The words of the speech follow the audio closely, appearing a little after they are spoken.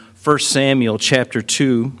1 Samuel chapter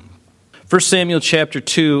 2. 1 Samuel chapter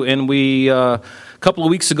 2, and a couple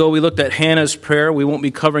of weeks ago we looked at Hannah's prayer. We won't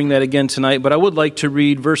be covering that again tonight, but I would like to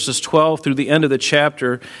read verses 12 through the end of the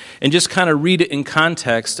chapter and just kind of read it in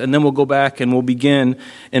context, and then we'll go back and we'll begin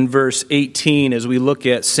in verse 18 as we look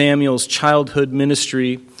at Samuel's childhood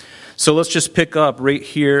ministry. So let's just pick up right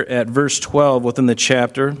here at verse 12 within the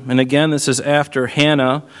chapter. And again, this is after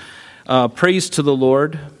Hannah prays to the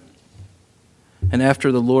Lord, and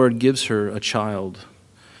after the Lord gives her a child.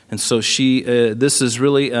 And so this is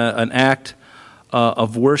really an act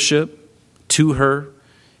of worship to her.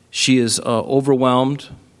 She is overwhelmed,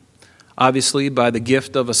 obviously, by the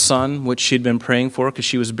gift of a son, which she'd been praying for because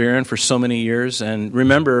she was barren for so many years. And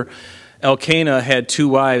remember, Elkanah had two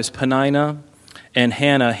wives, Peninnah and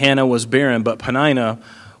Hannah. Hannah was barren, but Peninnah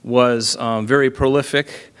was very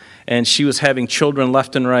prolific, and she was having children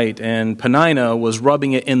left and right. And Peninnah was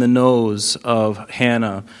rubbing it in the nose of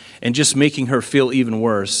Hannah and just making her feel even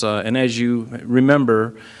worse. And as you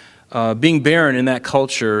remember, being barren in that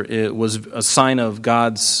culture, it was a sign of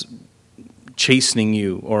God's chastening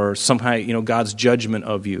you, or somehow, God's judgment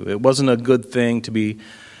of you. It wasn't a good thing to be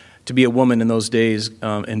a woman in those days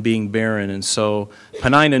and being barren. And so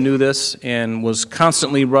Peninnah knew this and was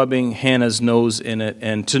constantly rubbing Hannah's nose in it,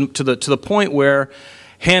 and to the point where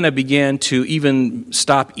Hannah began to even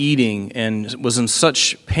stop eating and was in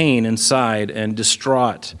such pain inside and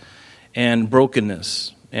distraught and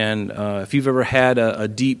brokenness. And if you've ever had a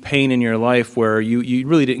deep pain in your life where you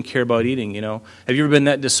really didn't care about eating, have you ever been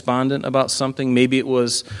that despondent about something? Maybe it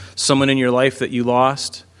was someone in your life that you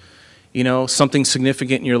lost. Something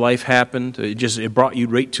significant in your life happened. It brought you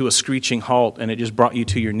right to a screeching halt, and it just brought you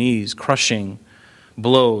to your knees, crushing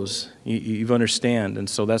blows. You understand. And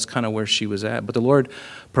so that's kind of where she was at. But the Lord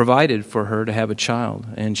provided for her to have a child,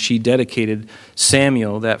 and she dedicated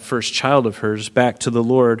Samuel, that first child of hers, back to the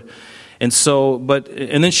Lord. And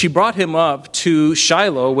then she brought him up to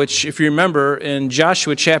Shiloh, which, if you remember, in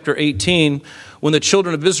Joshua chapter 18, when the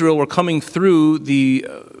children of Israel were coming through the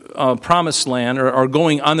promised land, or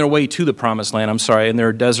going on their way to the promised land, in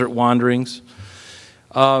their desert wanderings.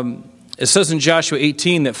 It says in Joshua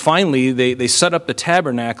 18 that finally they set up the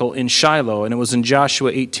tabernacle in Shiloh, and it was in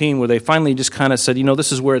Joshua 18 where they finally just kind of said,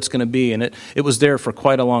 this is where it's going to be, and it was there for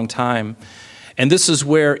quite a long time. And this is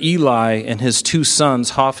where Eli and his two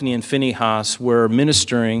sons, Hophni and Phinehas, were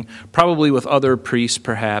ministering, probably with other priests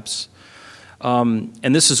perhaps. And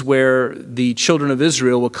this is where the children of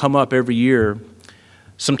Israel will come up every year,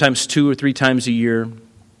 sometimes 2 or 3 times a year,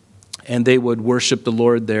 and they would worship the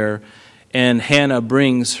Lord there. And Hannah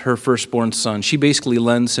brings her firstborn son. She basically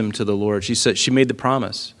lends him to the Lord. She made the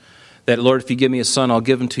promise that, Lord, if you give me a son, I'll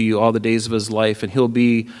give him to you all the days of his life, and he'll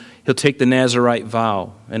take the Nazirite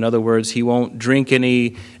vow. In other words, he won't drink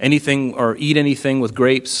anything or eat anything with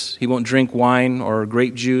grapes. He won't drink wine or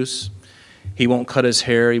grape juice. He won't cut his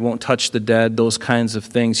hair. He won't touch the dead, those kinds of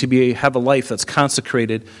things. He'll have a life that's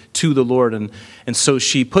consecrated to the Lord. And so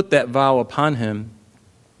she put that vow upon him,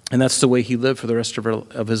 and that's the way he lived for the rest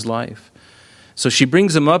of his life. So she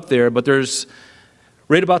brings him up there, but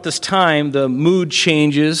right about this time, the mood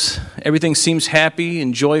changes. Everything seems happy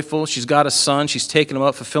and joyful. She's got a son. She's taking him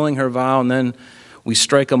up, fulfilling her vow, and then we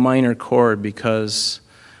strike a minor chord because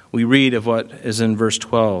we read of what is in verse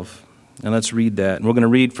 12. And let's read that. And we're going to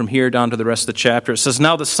read from here down to the rest of the chapter. It says,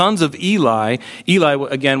 "Now the sons of Eli,"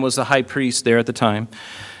 again, was the high priest there at the time.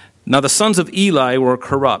 "Now the sons of Eli were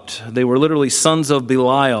corrupt." They were literally sons of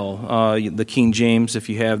Belial, the King James, if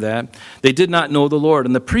you have that. "They did not know the Lord.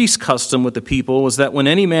 And the priest's custom with the people was that when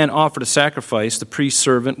any man offered a sacrifice, the priest's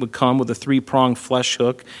servant would come with a 3-pronged flesh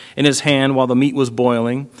hook in his hand while the meat was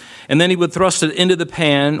boiling. And then he would thrust it into the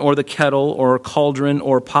pan or the kettle or cauldron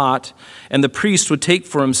or pot, and the priest would take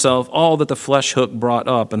for himself all that the flesh hook brought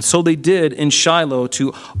up. And so they did in Shiloh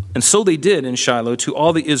to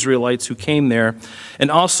all the Israelites who came there.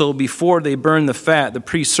 And also before they burned the fat, the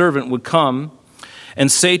priest's servant would come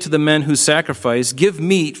and say to the men who sacrifice, 'Give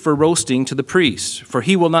meat for roasting to the priest, for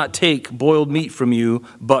he will not take boiled meat from you,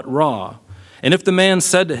 but raw.' And if the man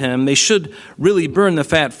said to him, 'They should really burn the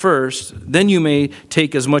fat first, then you may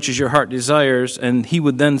take as much as your heart desires,' and he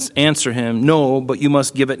would then answer him, 'No, but you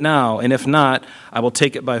must give it now, and if not, I will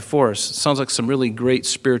take it by force.'" It sounds like some really great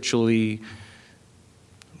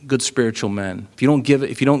good spiritual men. If you don't give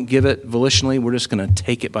it volitionally, we're just going to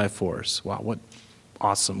take it by force. Wow, what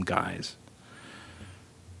awesome guys.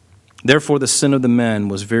 "Therefore the sin of the men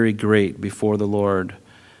was very great before the Lord.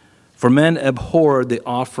 For men abhorred the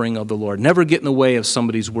offering of the Lord." Never get in the way of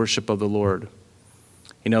somebody's worship of the Lord.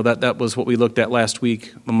 That was what we looked at last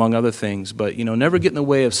week, among other things. But, never get in the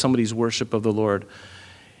way of somebody's worship of the Lord.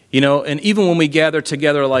 And even when we gather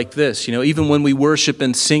together like this, even when we worship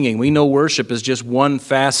and singing, we know worship is just one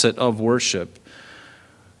facet of worship.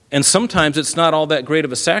 And sometimes it's not all that great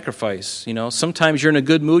of a sacrifice. Sometimes you're in a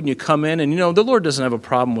good mood and you come in and, the Lord doesn't have a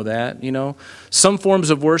problem with that. Some forms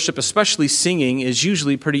of worship, especially singing, is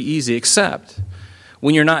usually pretty easy, except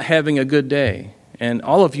when you're not having a good day. And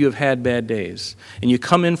all of you have had bad days. And you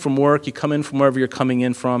come in from work, you come in from wherever you're coming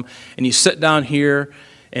in from, and you sit down here,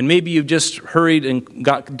 and maybe you've just hurried and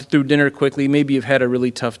got through dinner quickly. Maybe you've had a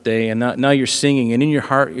really tough day, and now you're singing, and in your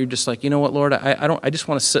heart you're just like, you know what, Lord, I just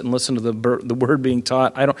want to sit and listen to the word being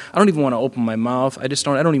taught. I don't even want to open my mouth. I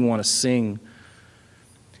don't even want to sing.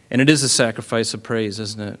 And it is a sacrifice of praise,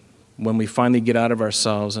 isn't it? When we finally get out of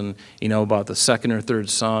ourselves, and about the second or third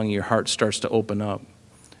song, your heart starts to open up,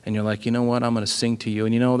 and you're like, you know what, I'm going to sing to you,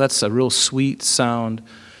 and that's a real sweet sound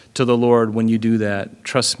to the Lord when you do that.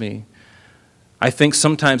 Trust me. I think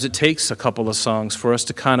sometimes it takes a couple of songs for us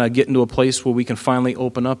to kind of get into a place where we can finally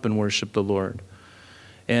open up and worship the Lord.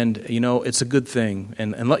 And, it's a good thing.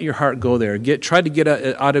 And let your heart go there. Try to get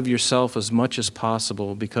out of yourself as much as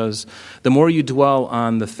possible, because the more you dwell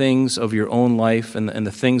on the things of your own life and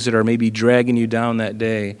the things that are maybe dragging you down that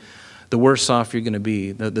day, the worse off you're going to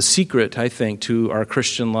be. The secret, I think, to our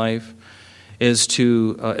Christian life is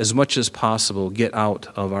to, as much as possible, get out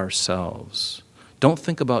of ourselves. Don't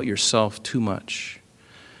think about yourself too much.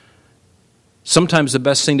 Sometimes the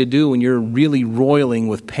best thing to do when you're really roiling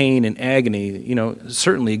with pain and agony,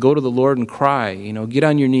 certainly go to the Lord and cry. Get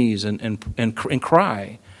on your knees and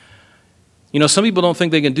cry. Some people don't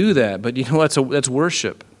think they can do that, but that's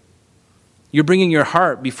worship. You're bringing your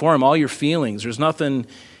heart before Him, all your feelings. There's nothing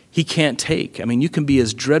He can't take. You can be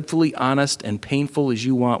as dreadfully honest and painful as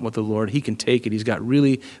you want with the Lord. He can take it. He's got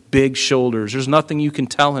really big shoulders. There's nothing you can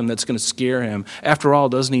tell Him that's going to scare Him. After all,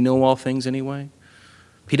 doesn't He know all things anyway?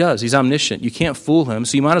 He does. He's omniscient. You can't fool Him,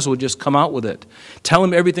 so you might as well just come out with it. Tell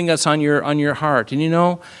Him everything that's on your heart.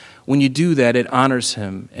 And when you do that, it honors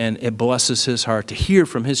Him and it blesses His heart to hear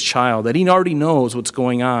from His child that He already knows what's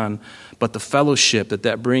going on, but the fellowship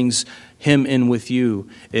that brings Him in with you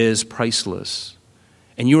is priceless.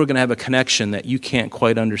 And you are going to have a connection that you can't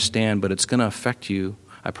quite understand, but it's going to affect you,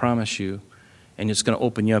 I promise you, and it's going to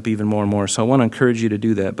open you up even more and more. So I want to encourage you to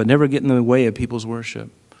do that, but never get in the way of people's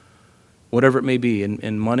worship, whatever it may be,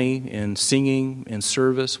 in money, in singing, in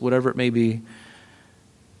service, whatever it may be.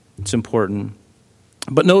 It's important.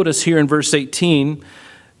 But notice here in verse 18,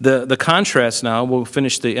 the contrast now. We'll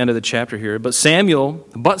finish the end of the chapter here. But Samuel,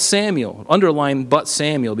 underline but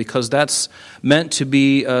Samuel, because that's meant to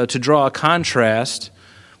be to draw a contrast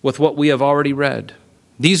with what we have already read.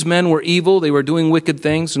 These men were evil, they were doing wicked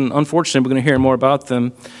things, and unfortunately we're going to hear more about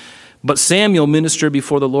them. But Samuel ministered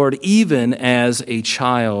before the Lord even as a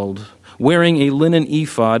child, wearing a linen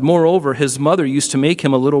ephod. Moreover, his mother used to make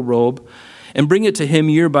him a little robe and bring it to him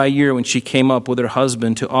year by year when she came up with her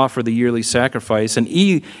husband to offer the yearly sacrifice. And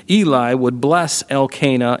Eli would bless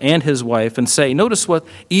Elkanah and his wife and say, notice what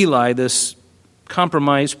Eli, this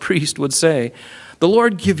compromised priest, would say, "The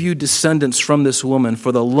Lord give you descendants from this woman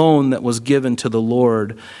for the loan that was given to the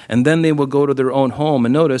Lord." And then they would go to their own home.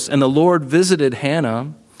 And notice, and the Lord visited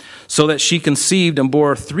Hannah so that she conceived and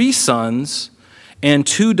bore 3 sons and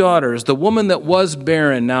 2 daughters. The woman that was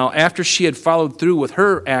barren now, after she had followed through with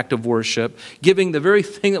her act of worship, giving the very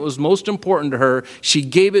thing that was most important to her, she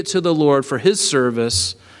gave it to the Lord for His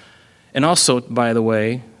service. And also, by the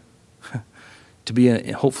way, to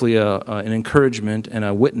be hopefully an encouragement and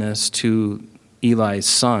a witness to Eli's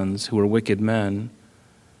sons, who were wicked men.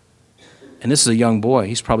 And this is a young boy.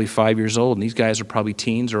 He's probably 5 years old, and these guys are probably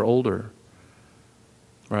teens or older,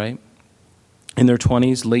 right? In their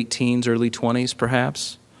 20s, late teens, early 20s,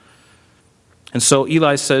 perhaps. And so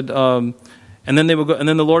Eli said, and then they would go, and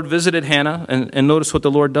then the Lord visited Hannah, and notice what the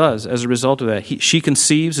Lord does as a result of that. She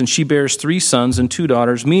conceives, and she bears 3 sons and 2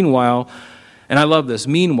 daughters. Meanwhile, and I love this,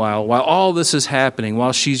 meanwhile, while all this is happening,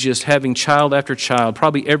 while she's just having child after child,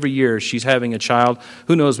 probably every year she's having a child.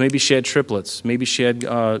 Who knows, maybe she had triplets. Maybe she had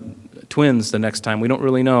twins the next time. We don't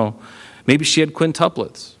really know. Maybe she had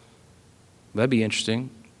quintuplets. That'd be interesting.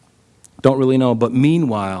 Don't really know. But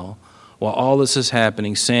meanwhile, while all this is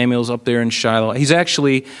happening, Samuel's up there in Shiloh. He's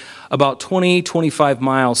actually about 25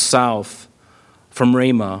 miles south from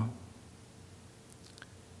Ramah.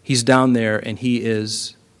 He's down there, and he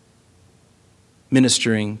is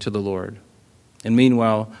ministering to the Lord. And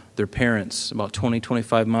meanwhile, their parents, about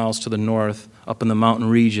 25 miles to the north, up in the mountain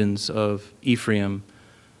regions of Ephraim,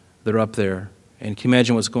 they're up there. And can you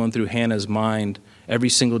imagine what's going through Hannah's mind? Every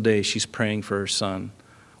single day she's praying for her son,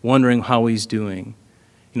 wondering how he's doing.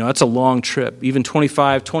 That's a long trip. Even 20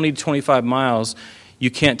 to 25 miles,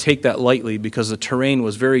 you can't take that lightly because the terrain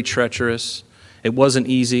was very treacherous. It wasn't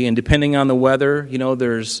easy, and depending on the weather,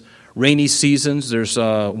 there's rainy seasons, there's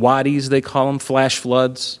wadis, they call them, flash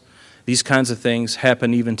floods. These kinds of things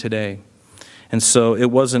happen even today. And so it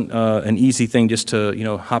wasn't an easy thing just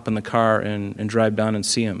to, hop in the car and drive down and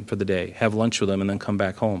see him for the day, have lunch with him, and then come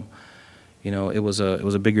back home. It was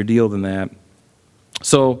a bigger deal than that.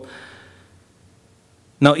 So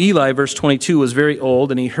now Eli, verse 22, was very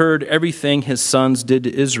old, and he heard everything his sons did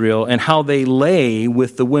to Israel and how they lay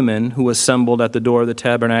with the women who assembled at the door of the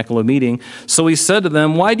tabernacle of meeting. So he said to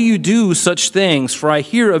them, "Why do you do such things? For I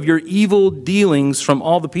hear of your evil dealings from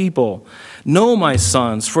all the people. No, my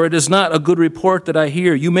sons, for it is not a good report that I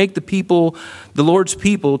hear. You make the Lord's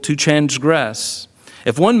people, to transgress.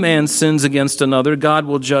 If one man sins against another, God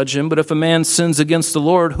will judge him. But if a man sins against the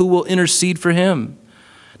Lord, who will intercede for him?"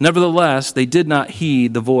 Nevertheless, they did not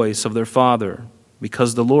heed the voice of their father,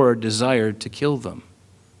 because the Lord desired to kill them.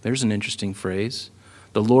 There's an interesting phrase.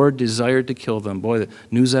 The Lord desired to kill them. Boy,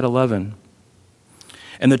 news at 11.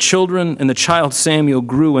 And the child Samuel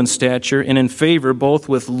grew in stature and in favor both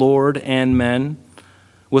with the Lord and men.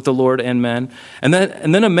 And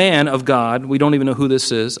then a man of God, we don't even know who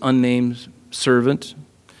this is, unnamed servant,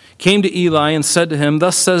 came to Eli and said to him,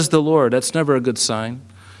 "Thus says the Lord." That's never a good sign.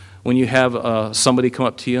 When you have somebody come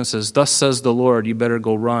up to you and says, "Thus says the Lord," you better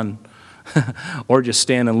go run. Or just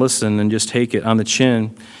stand and listen and just take it on the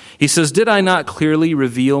chin. He says, "Did I not clearly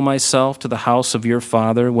reveal myself to the house of your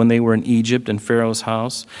father when they were in Egypt in Pharaoh's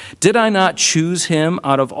house? Did I not choose him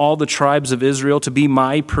out of all the tribes of Israel to be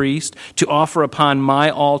my priest, to offer upon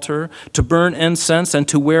my altar, to burn incense, and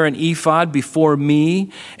to wear an ephod before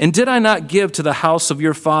me? And did I not give to the house of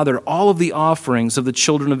your father all of the offerings of the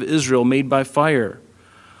children of Israel made by fire?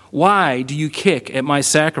 Why do you kick at my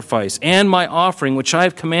sacrifice and my offering, which I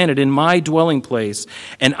have commanded in my dwelling place,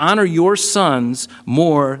 and honor your sons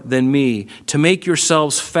more than me, to make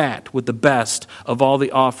yourselves fat with the best of all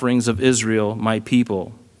the offerings of Israel, my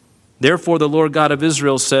people? Therefore the Lord God of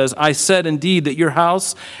Israel says, I said indeed that your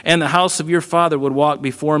house and the house of your father would walk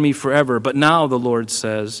before me forever. But now the Lord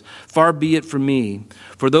says, far be it from me.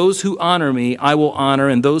 For those who honor me I will honor,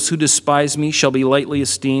 and those who despise me shall be lightly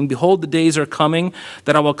esteemed. Behold, the days are coming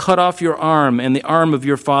that I will cut off your arm and the arm of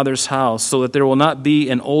your father's house, so that there will not be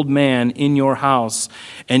an old man in your house.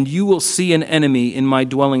 And you will see an enemy in my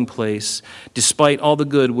dwelling place, despite all the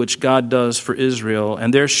good which God does for Israel.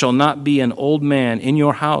 And there shall not be an old man in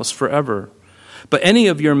your house forever. But any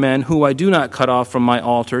of your men who I do not cut off from my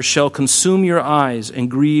altar shall consume your eyes and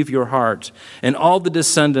grieve your heart. And all the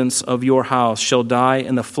descendants of your house shall die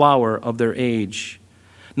in the flower of their age.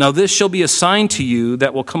 Now this shall be a sign to you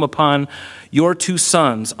that will come upon your two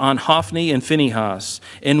sons, on Hophni and Phinehas.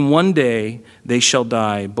 In one day they shall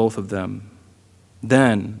die, both of them.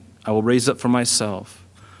 Then I will raise up for myself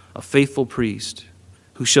a faithful priest,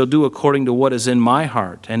 who shall do according to what is in my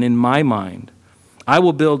heart and in my mind. I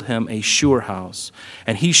will build him a sure house,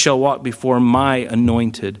 and he shall walk before my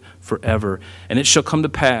anointed forever. And it shall come to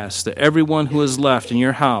pass that everyone who is left in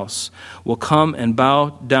your house will come and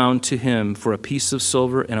bow down to him for a piece of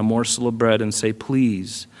silver and a morsel of bread, and say,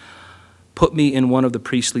 please, put me in one of the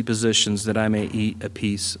priestly positions that I may eat a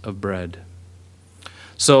piece of bread.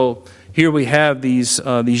 So here we have these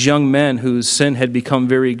young men whose sin had become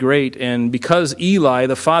very great, and because Eli,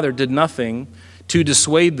 the father, did nothing to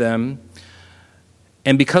dissuade them,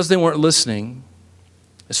 and because they weren't listening,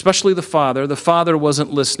 especially the father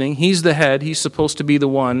wasn't listening. He's the head. He's supposed to be the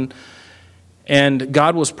one. And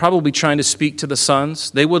God was probably trying to speak to the sons.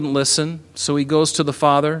 They wouldn't listen, so he goes to the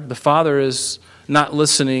father. The father is not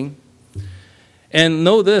listening. And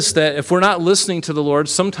know this, that if we're not listening to the Lord,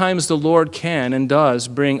 sometimes the Lord can and does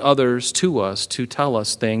bring others to us to tell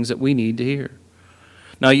us things that we need to hear.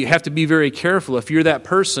 Now, you have to be very careful. If you're that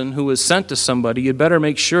person who is sent to somebody, you'd better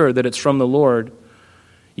make sure that it's from the Lord.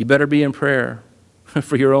 You better be in prayer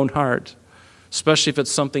for your own heart, especially if it's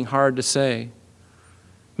something hard to say.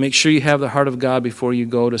 Make sure you have the heart of God before you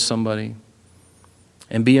go to somebody,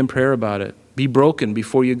 and be in prayer about it. Be broken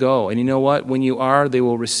before you go. And you know what? When you are, they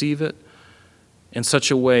will receive it in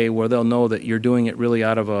such a way where they'll know that you're doing it really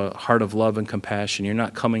out of a heart of love and compassion. You're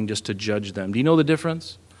not coming just to judge them. Do you know the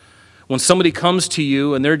difference? When somebody comes to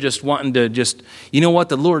you and they're just wanting to you know what,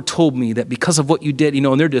 the Lord told me that because of what you did,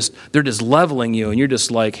 and they're just leveling you, and you're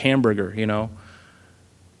just like hamburger, And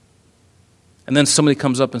then somebody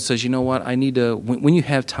comes up and says, you know what, I need to, when you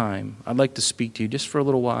have time, I'd like to speak to you just for a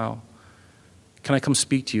little while. Can I come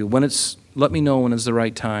speak to you? Let me know when it's the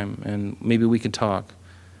right time, and maybe we can talk.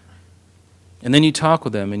 And then you talk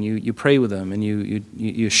with them, and you pray with them, and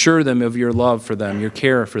you assure them of your love for them, your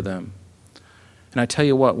care for them. And I tell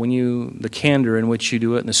you what, the candor in which you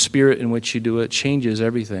do it and the spirit in which you do it changes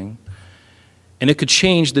everything. And it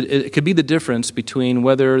could be the difference between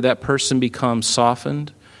whether that person becomes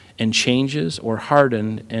softened and changes or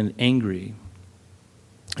hardened and angry.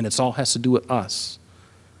 And it all has to do with us,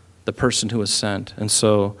 the person who is sent. And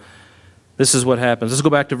so this is what happens. Let's go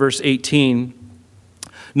back to verse 18.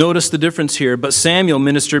 Notice the difference here. But Samuel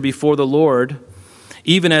ministered before the Lord,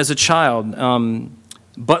 even as a child.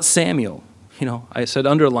 But Samuel. I said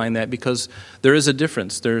underline that because there is a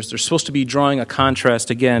difference. There's supposed to be drawing a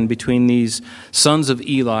contrast again between these sons of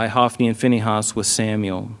Eli, Hophni and Phinehas, with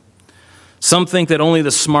Samuel. Some think that only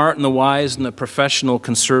the smart and the wise and the professional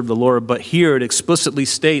can serve the Lord, but here it explicitly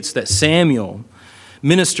states that Samuel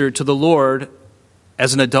ministered to the Lord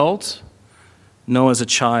as an adult? No, as a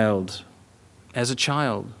child. As a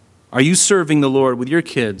child. Are you serving the Lord with your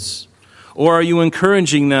kids? Or are you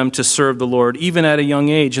encouraging them to serve the Lord, even at a young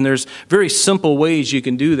age? And there's very simple ways you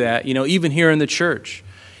can do that, even here in the church.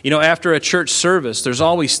 After a church service, there's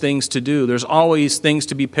always things to do. There's always things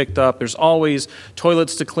to be picked up. There's always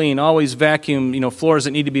toilets to clean, always vacuum, floors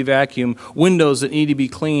that need to be vacuumed, windows that need to be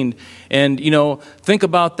cleaned. And, think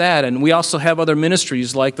about that. And we also have other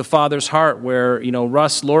ministries like the Father's Heart where,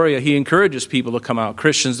 Russ Loria, he encourages people to come out,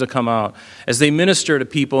 Christians to come out. As they minister to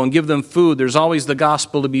people and give them food, there's always the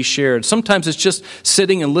gospel to be shared. Sometimes it's just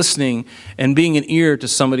sitting and listening and being an ear to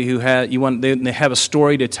somebody who they have a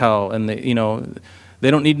story to tell, and they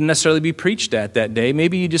don't need to necessarily be preached at that day.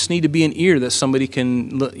 Maybe you just need to be an ear that somebody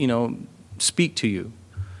can, speak to you.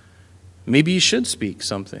 Maybe you should speak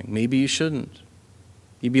something. Maybe you shouldn't.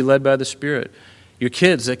 You be led by the Spirit. Your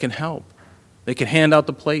kids, they can help. They can hand out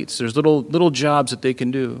the plates. There's little jobs that they can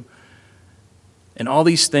do. And all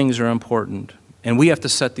these things are important. And we have to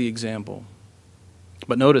set the example.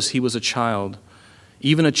 But notice, he was a child.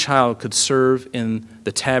 Even a child could serve in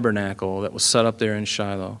the tabernacle that was set up there in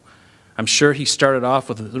Shiloh. I'm sure he started off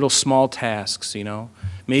with little small tasks,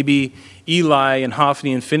 Maybe Eli and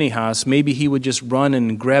Hophni and Phinehas, maybe he would just run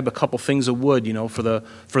and grab a couple things of wood,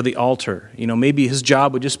 for the altar. Maybe his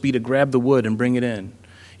job would just be to grab the wood and bring it in.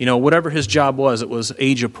 Whatever his job was, it was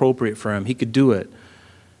age appropriate for him. He could do it.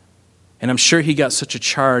 And I'm sure he got such a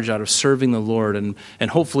charge out of serving the Lord.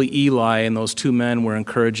 And hopefully Eli and those two men were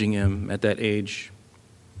encouraging him at that age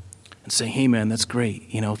and saying, hey, man, that's great.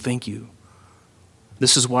 Thank you.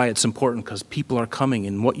 This is why it's important, because people are coming,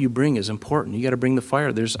 and what you bring is important. You got to bring the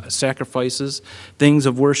fire. There's sacrifices, things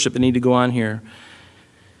of worship that need to go on here.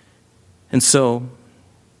 And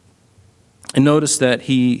notice that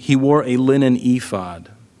he wore a linen ephod.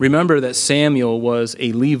 Remember that Samuel was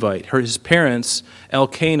a Levite. His parents,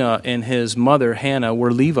 Elkanah and his mother, Hannah,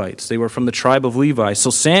 were Levites. They were from the tribe of Levi. So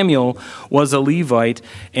Samuel was a Levite,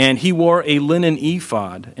 and he wore a linen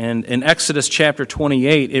ephod. And in Exodus chapter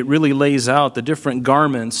 28, it really lays out the different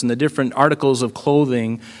garments and the different articles of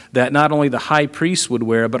clothing that not only the high priest would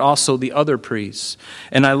wear, but also the other priests.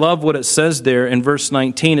 And I love what it says there in verse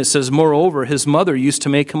 19. It says, moreover, his mother used to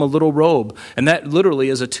make him a little robe. And that literally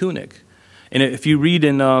is a tunic. And if you read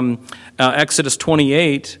in Exodus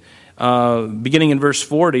 28, beginning in verse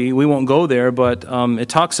 40, we won't go there, but it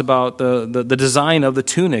talks about the design of the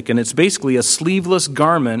tunic. And it's basically a sleeveless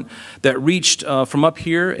garment that reached from up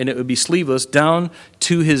here, and it would be sleeveless, down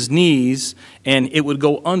to his knees, and it would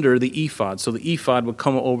go under the ephod. So the ephod would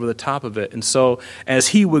come over the top of it. And so as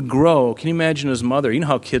he would grow, can you imagine his mother? You know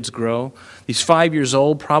how kids grow. He's 5 years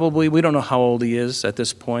old, probably. We don't know how old he is at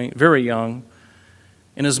this point. Very young.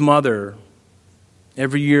 And his mother,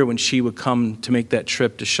 every year when she would come to make that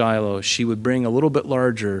trip to Shiloh, she would bring a little bit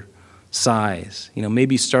larger size.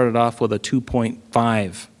 Maybe started off with a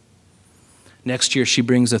 2.5. Next year she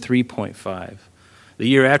brings a 3.5. The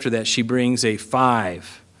year after that she brings a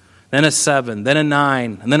 5, then a 7, then a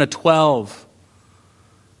 9, and then a 12.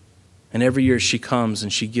 And every year she comes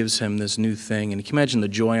and she gives him this new thing. And you can imagine the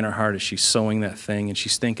joy in her heart as she's sewing that thing and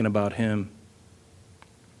she's thinking about him.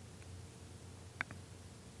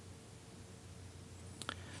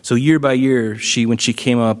 So year by year, when she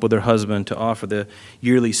came up with her husband to offer the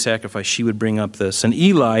yearly sacrifice, she would bring up this. And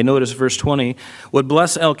Eli, notice verse 20, would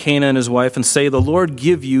bless Elkanah and his wife and say, the Lord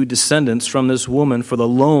give you descendants from this woman for the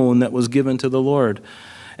loan that was given to the Lord.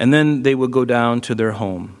 And then they would go down to their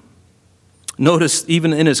home. Notice,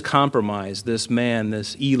 even in his compromise, this man,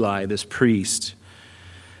 this Eli, this priest,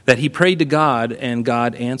 that he prayed to God and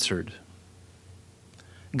God answered.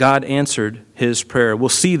 God answered his prayer. We'll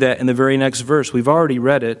see that in the very next verse. We've already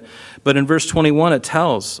read it, but in verse 21 it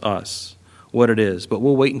tells us what it is, but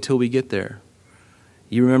we'll wait until we get there.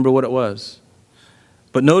 You remember what it was.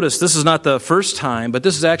 But notice, this is not the first time, but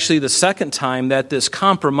this is actually the second time that this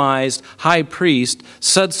compromised high priest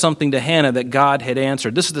said something to Hannah that God had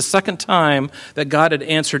answered. This is the second time that God had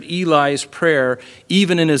answered Eli's prayer,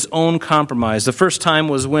 even in his own compromise. The first time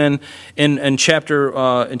was when, in chapter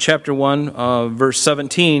 1, verse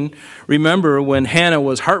 17, remember when Hannah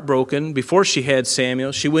was heartbroken before she had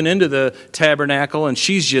Samuel, she went into the tabernacle and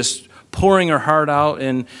she's just pouring her heart out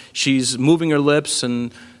and she's moving her lips,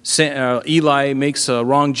 and Eli makes a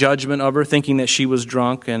wrong judgment of her, thinking that she was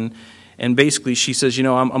drunk, and basically she says,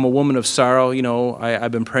 I'm a woman of sorrow,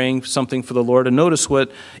 I've been praying something for the Lord. And notice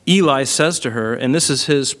what Eli says to her, and this is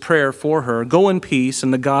his prayer for her: "Go in peace,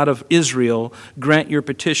 and the God of Israel grant your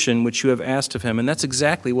petition which you have asked of him." And that's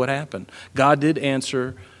exactly what happened. God did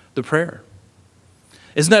answer the prayer.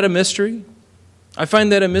 Isn't that a mystery? I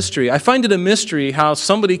find that a mystery. I find it a mystery how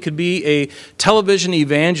somebody could be a television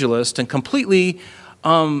evangelist and completely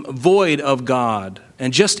void of God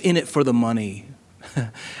and just in it for the money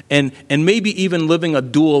and maybe even living a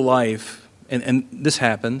dual life, and this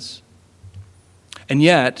happens, and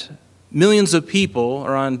yet millions of people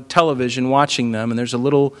are on television watching them, and there's a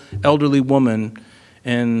little elderly woman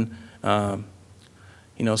in some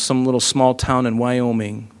little small town in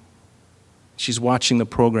Wyoming. She's watching the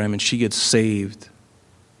program and she gets saved.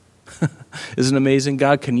 Isn't it amazing?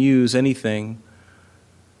 God can use anything.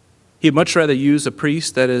 He'd much rather use a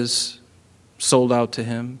priest that is sold out to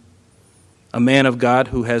him, a man of God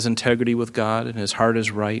who has integrity with God and his heart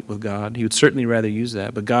is right with God. He would certainly rather use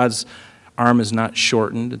that. But God's arm is not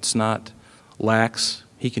shortened. It's not lax.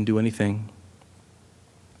 He can do anything.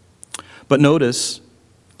 But notice,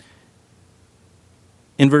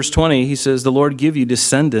 in verse 20, he says, "The Lord give you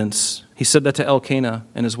descendants." He said that to Elkanah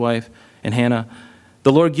and his wife and Hannah.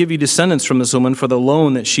 "The Lord give you descendants from this woman for the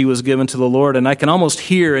loan that she was given to the Lord." And I can almost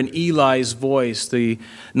hear in Eli's voice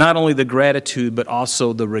not only the gratitude, but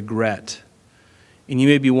also the regret. And you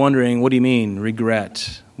may be wondering, what do you mean,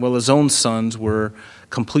 regret? Well, his own sons were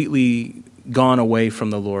completely gone away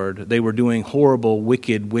from the Lord. They were doing horrible,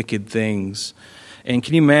 wicked things. And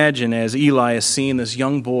can you imagine, as Eli is seeing this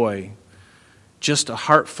young boy, just a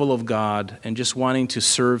heart full of God and just wanting to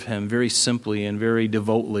serve him very simply and very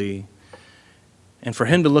devoutly, and for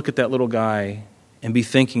him to look at that little guy and be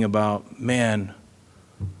thinking about, man,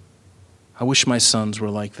 I wish my sons were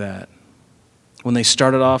like that. When they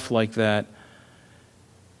started off like that,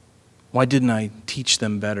 why didn't I teach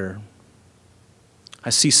them better? I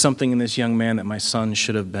see something in this young man that my son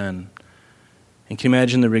should have been. And can you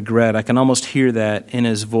imagine the regret? I can almost hear that in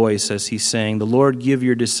his voice as he's saying, "The Lord give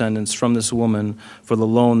your descendants from this woman for the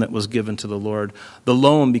loan that was given to the Lord." The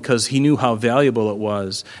loan, because he knew how valuable it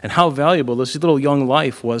was and how valuable this little young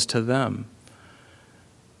life was to them.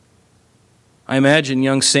 I imagine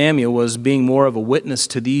young Samuel was being more of a witness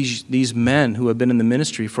to these men who have been in the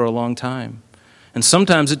ministry for a long time. And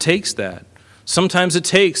sometimes it takes that. Sometimes it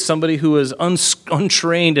takes somebody who is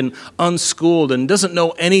untrained and unschooled and doesn't know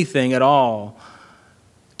anything at all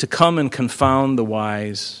to come and confound the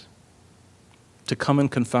wise, to come and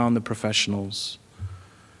confound the professionals.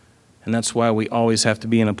 And that's why we always have to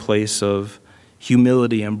be in a place of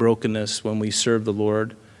humility and brokenness when we serve the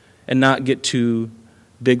Lord and not get too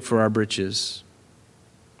big for our britches.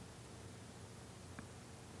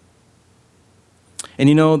 And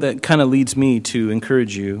that kind of leads me to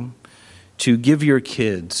encourage you to give your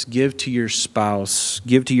kids, give to your spouse,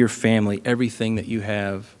 give to your family everything that you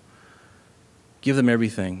have. Give them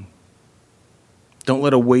everything. Don't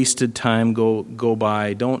let a wasted time go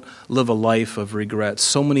by. Don't live a life of regret.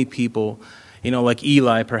 So many people, like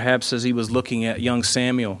Eli, perhaps as he was looking at young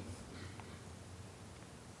Samuel,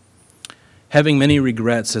 having many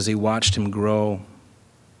regrets as he watched him grow,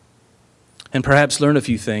 and perhaps learned a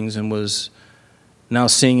few things and was now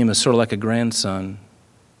seeing him as sort of like a grandson.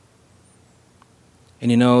 And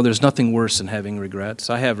there's nothing worse than having regrets.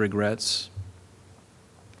 I have regrets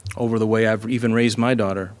over the way I've even raised my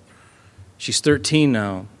daughter. She's 13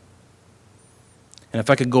 now. And if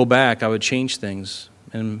I could go back, I would change things.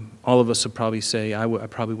 And all of us would probably say, I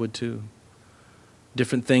probably would too.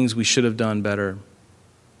 Different things we should have done better.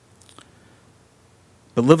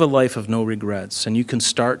 But live a life of no regrets. And you can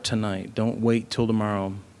start tonight. Don't wait till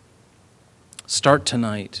tomorrow. Start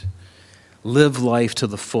tonight. Live life to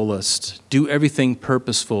the fullest. Do everything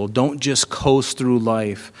purposeful. Don't just coast through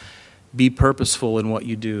life. Be purposeful in what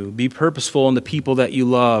you do. Be purposeful in the people that you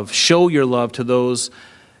love. Show your love to those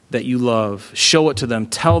that you love. Show it to them.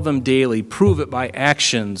 Tell them daily. Prove it by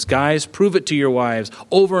actions. Guys, prove it to your wives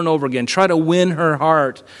over and over again. Try to win her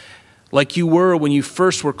heart like you were when you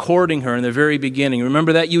first were courting her in the very beginning.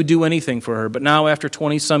 Remember that you would do anything for her. But now after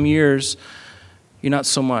 20-some years, you're not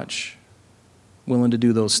so much. willing to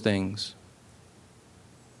do those things.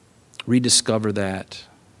 Rediscover that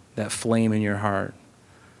flame in your heart.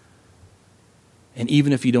 And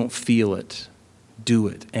even if you don't feel it, do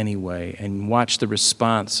it anyway. And watch the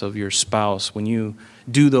response of your spouse when you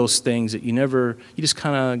do those things that you just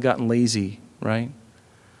kind of gotten lazy, right?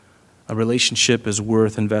 A relationship is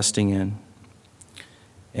worth investing in.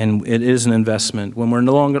 And it is an investment. When we're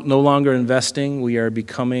no longer investing, we're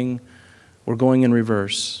going in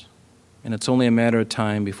reverse. And it's only a matter of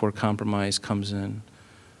time before compromise comes in.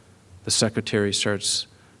 The secretary starts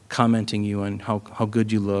commenting you on how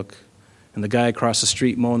good you look. And the guy across the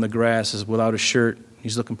street mowing the grass is without a shirt.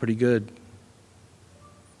 He's looking pretty good.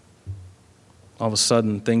 All of a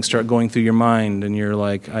sudden, things start going through your mind, and you're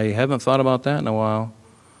like, I haven't thought about that in a while.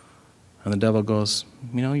 And the devil goes,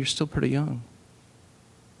 you're still pretty young.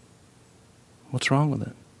 What's wrong with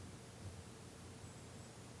it?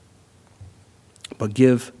 But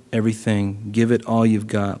give everything. Give it all you've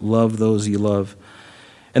got. Love those you love.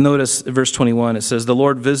 And notice verse 21, it says, the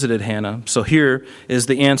Lord visited Hannah. So here is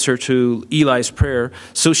the answer to Eli's prayer.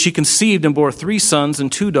 So she conceived and bore 3 sons and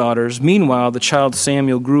 2 daughters. Meanwhile, the child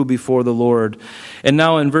Samuel grew before the Lord. And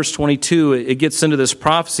now in verse 22, it gets into this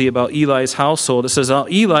prophecy about Eli's household. It says,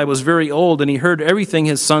 Eli was very old, and he heard everything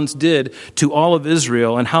his sons did to all of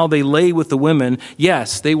Israel and how they lay with the women.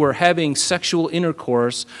 Yes, they were having sexual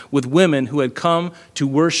intercourse with women who had come to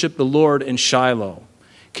worship the Lord in Shiloh.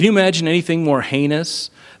 Can you imagine anything more heinous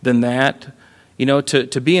than that?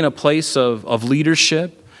 To be in a place of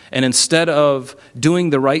leadership, and instead of doing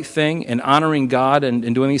the right thing and honoring God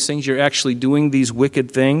and doing these things, you're actually doing these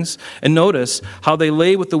wicked things. And notice how they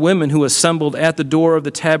lay with the women who assembled at the door of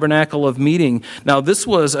the tabernacle of meeting. Now, this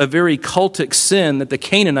was a very cultic sin that the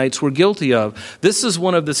Canaanites were guilty of. This is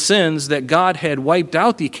one of the sins that God had wiped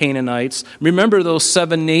out the Canaanites. Remember those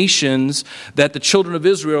 7 nations that the children of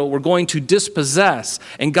Israel were going to dispossess.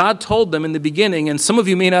 And God told them in the beginning, and some of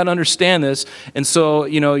you may not understand this, and so,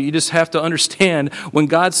 you just have to understand when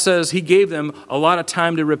God says he gave them a lot of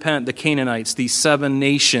time to repent, the Canaanites, these 7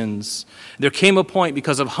 nations. There came a point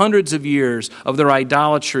because of hundreds of years of their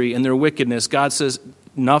idolatry and their wickedness, God says,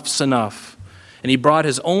 enough's enough. And he brought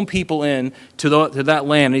his own people in to that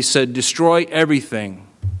land, and he said, destroy everything.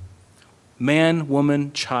 Man,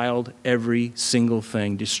 woman, child, every single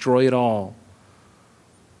thing. Destroy it all.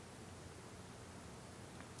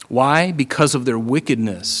 Why? Because of their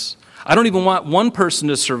wickedness. I don't even want one person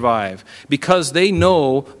to survive because they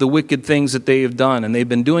know the wicked things that they have done, and they've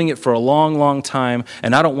been doing it for a long, long time,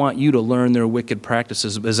 and I don't want you to learn their wicked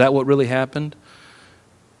practices. Is that what really happened?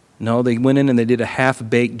 No, they went in and they did a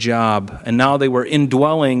half-baked job, and now they were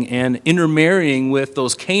indwelling and intermarrying with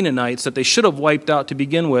those Canaanites that they should have wiped out to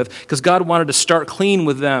begin with, because God wanted to start clean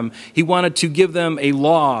with them. He wanted to give them a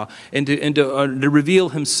law and to reveal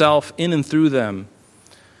himself in and through them,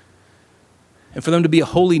 and for them to be a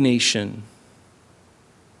holy nation.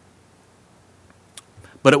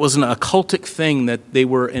 But it was an occultic thing that they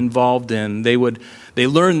were involved in. They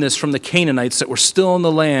learned this from the Canaanites that were still in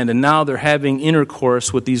the land, and now they're having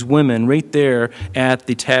intercourse with these women right there at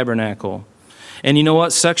the tabernacle. And you know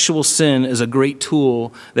what? Sexual sin is a great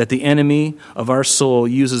tool that the enemy of our soul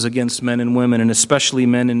uses against men and women, and especially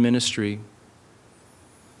men in ministry.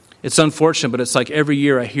 It's unfortunate, but it's like every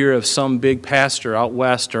year I hear of some big pastor out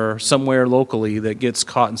west or somewhere locally that gets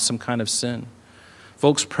caught in some kind of sin.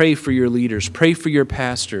 Folks, pray for your leaders. Pray for your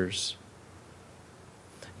pastors.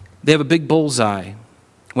 They have a big bullseye.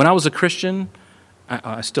 When I was a Christian,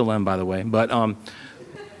 I still am, by the way, but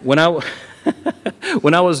when I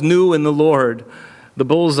was new in the Lord, the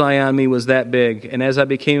bullseye on me was that big. And as I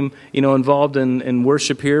became, involved in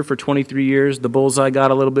worship here for 23 years, the bullseye got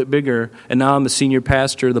a little bit bigger. And now I'm the senior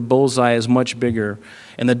pastor, the bullseye is much bigger.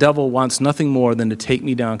 And the devil wants nothing more than to take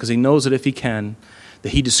me down, because he knows that if he can,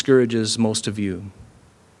 that he discourages most of you.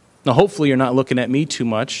 Now, hopefully you're not looking at me too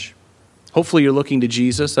much. Hopefully you're looking to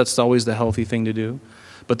Jesus. That's always the healthy thing to do.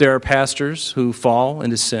 But there are pastors who fall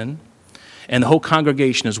into sin, and the whole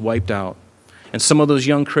congregation is wiped out. And some of those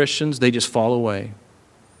young Christians, they just fall away.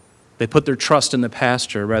 They put their trust in the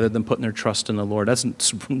pastor rather than putting their trust in the Lord.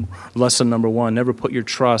 That's lesson number 1. Never put your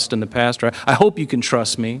trust in the pastor. I hope you can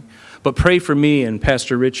trust me, but pray for me and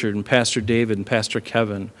Pastor Richard and Pastor David and Pastor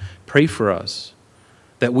Kevin. Pray for us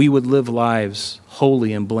that we would live lives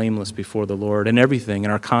holy and blameless before the Lord in everything,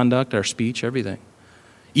 in our conduct, our speech, everything.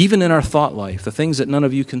 Even in our thought life, the things that none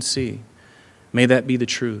of you can see. May that be the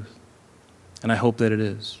truth. And I hope that it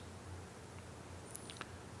is.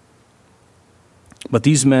 But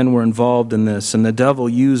these men were involved in this, and the devil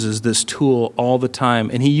uses this tool all the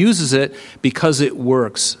time. And he uses it because it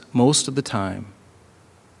works most of the time.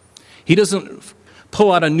 He doesn't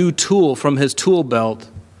pull out a new tool from his tool belt.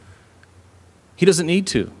 He doesn't need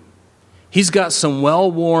to. He's got some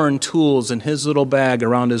well-worn tools in his little bag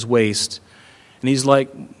around his waist. And he's like,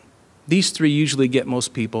 these three usually get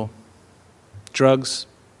most people. Drugs,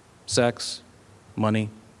 sex, money.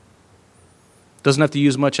 Doesn't have to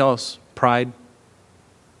use much else. Pride.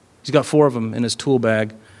 He's got 4 of them in his tool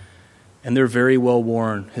bag, and they're very well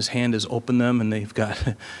worn. His hand has opened them, and they've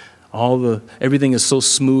got everything is so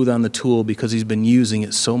smooth on the tool because he's been using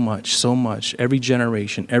it so much. Every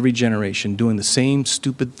generation, doing the same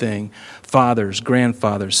stupid thing. Fathers,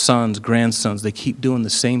 grandfathers, sons, grandsons, they keep doing the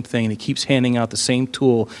same thing, and he keeps handing out the same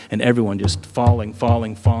tool, and everyone just falling.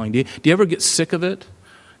 Do you ever get sick of it?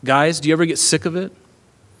 Guys, do you ever get sick of it?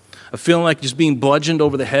 Of feeling like just being bludgeoned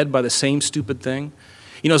over the head by the same stupid thing?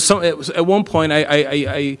 At one point,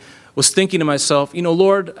 I was thinking to myself,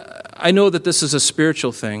 Lord, I know that this is a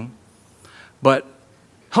spiritual thing, but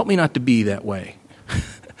help me not to be that way.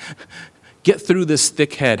 Get through this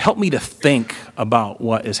thick head. Help me to think about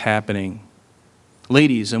what is happening.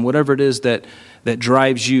 Ladies, and whatever it is that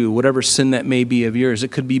drives you, whatever sin that may be of yours,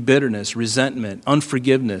 it could be bitterness, resentment,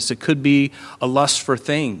 unforgiveness. It could be a lust for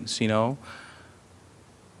things,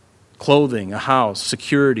 clothing, a house,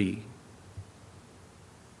 security.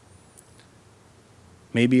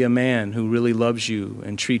 Maybe a man who really loves you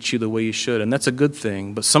and treats you the way you should. And that's a good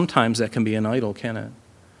thing, but sometimes that can be an idol, can it?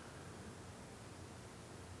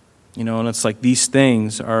 And it's like these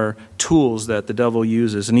things are tools that the devil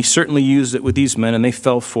uses. And he certainly used it with these men, and they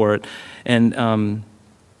fell for it. And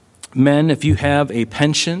men, if you have a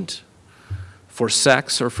penchant for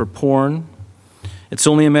sex or for porn, it's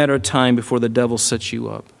only a matter of time before the devil sets you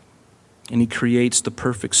up. And he creates the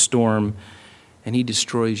perfect storm, and he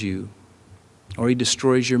destroys you. Or he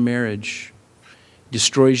destroys your marriage,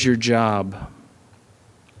 destroys your job,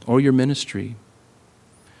 or your ministry.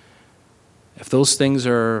 If those things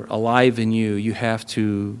are alive in you, you have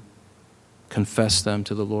to confess them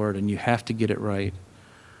to the Lord, and you have to get it right.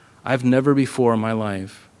 I've never before in my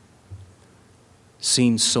life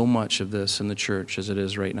seen so much of this in the church as it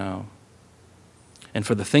is right now. And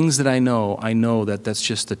for the things that I know that that's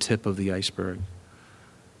just the tip of the iceberg.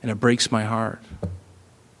 And it breaks my heart.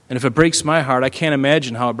 And if it breaks my heart, I can't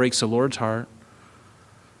imagine how it breaks the Lord's heart.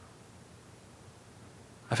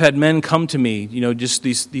 I've had men come to me, just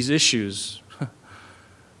these issues.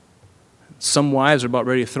 Some wives are about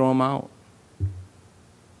ready to throw them out.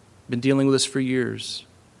 Been dealing with this for years.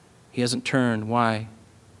 He hasn't turned. Why?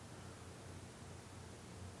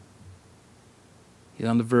 He's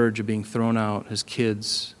on the verge of being thrown out. His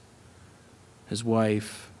kids, his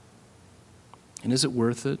wife. And is it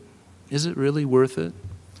worth it? Is it really worth it?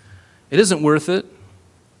 It isn't worth it.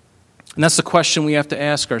 And that's the question we have to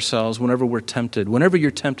ask ourselves whenever we're tempted. Whenever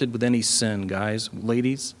you're tempted with any sin, guys,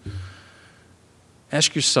 ladies,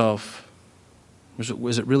 ask yourself,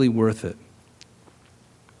 is it really worth it?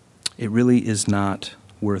 It really is not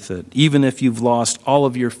worth it. Even if you've lost all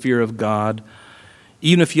of your fear of God,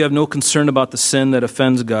 even if you have no concern about the sin that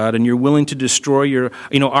offends God, and you're willing to destroy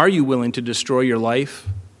are you willing to destroy your life,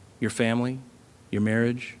 your family, your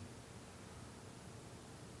marriage?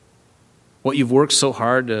 What you've worked so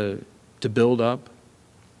hard to build up,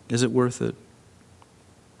 is it worth it?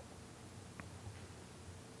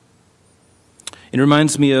 It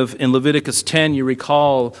reminds me of, in Leviticus 10, you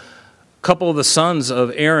recall a couple of the sons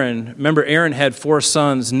of Aaron. Remember, Aaron had 4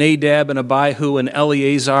 sons, Nadab and Abihu and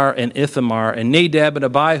Eleazar and Ithamar. And Nadab and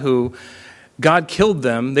Abihu, God killed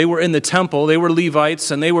them. They were in the temple. They were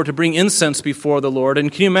Levites, and they were to bring incense before the Lord.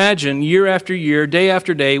 And can you imagine, year after year, day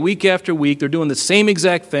after day, week after week, they're doing the same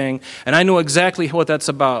exact thing. And I know exactly what that's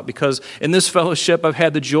about because in this fellowship, I've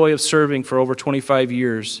had the joy of serving for over 25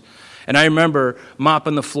 years. And I remember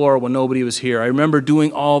mopping the floor when nobody was here. I remember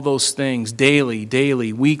doing all those things daily,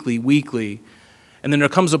 weekly. And then there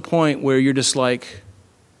comes a point where you're just like,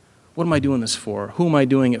 what am I doing this for? Who am I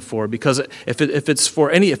doing it for? Because if it's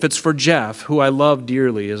for Jeff, who I love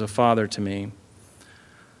dearly as a father to me,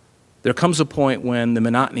 there comes a point when the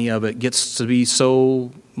monotony of it gets to be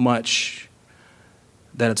so much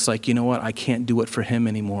that it's like, you know what? I can't do it for him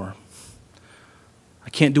anymore. I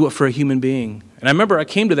can't do it for a human being. And I remember I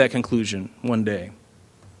came to that conclusion one day.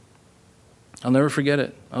 I'll never forget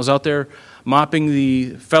it. I was out there mopping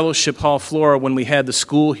the fellowship hall floor when we had the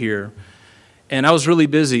school here. And I was really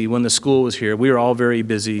busy when the school was here. We were all very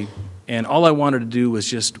busy. And all I wanted to do was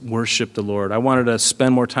just worship the Lord. I wanted to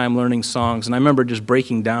spend more time learning songs. And I remember just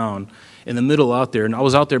breaking down in the middle out there. And I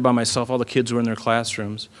was out there by myself. All the kids were in their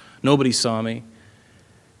classrooms. Nobody saw me.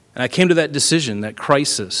 And I came to that decision, that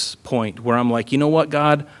crisis point, where I'm like, you know what,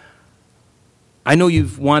 God? I know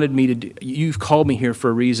you've called me here for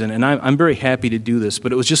a reason, and I'm very happy to do this,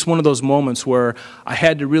 but it was just one of those moments where I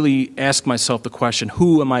had to really ask myself the question,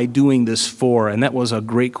 who am I doing this for? And that was a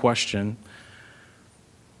great question.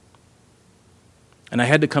 And I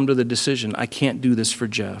had to come to the decision, I can't do this for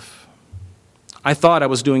Jeff. I thought I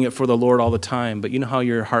was doing it for the Lord all the time, but you know how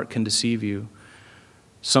your heart can deceive you.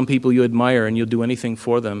 Some people you admire and you'll do anything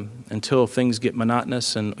for them until things get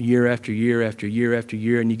monotonous and year after year after year after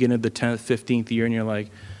year, and you get into the 10th, 15th year and you're like,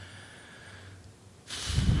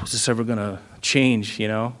 is this ever going to change, you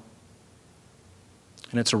know?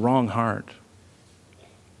 And it's a wrong heart.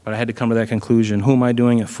 But I had to come to that conclusion. Who am I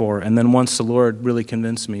doing it for? And then once the Lord really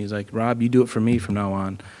convinced me, he's like, Rob, you do it for me from now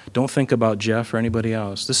on. Don't think about Jeff or anybody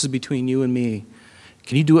else. This is between you and me.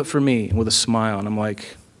 Can you do it for me? And with a smile. And I'm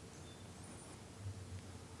like,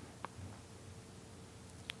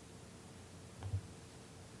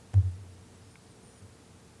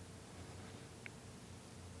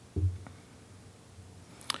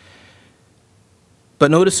 but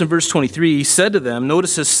notice in verse 23, he said to them,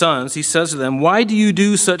 notice his sons, he says to them, why do you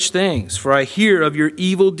do such things? For I hear of your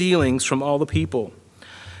evil dealings from all the people.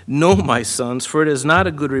 No, my sons, for it is not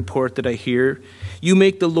a good report that I hear. You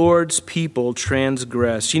make the Lord's people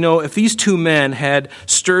transgress. You know, if these two men had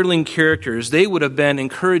sterling characters, they would have been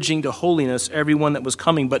encouraging to holiness everyone that was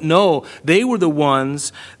coming. But no, they were the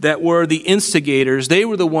ones that were the instigators. They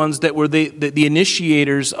were the ones that were the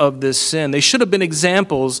initiators of this sin. They should have been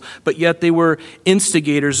examples, but yet they were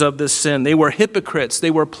instigators of this sin. They were hypocrites.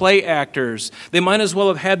 They were play actors. They might as well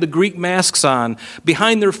have had the Greek masks on.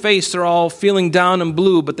 Behind their face, they're all feeling down and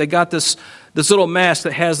blue, but they got this little mask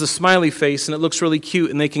that has the smiley face, and it looks really cute,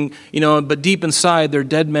 and they can, but deep inside, they're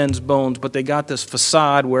dead men's bones, but they got this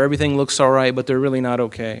facade where everything looks all right, but they're really not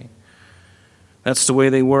okay. That's the way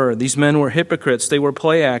they were. These men were hypocrites. They were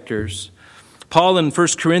play actors. Paul in 1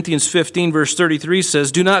 Corinthians 15, verse 33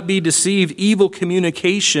 says, do not be deceived. Evil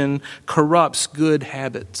communication corrupts good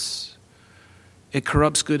habits. It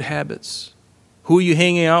corrupts good habits. Who are you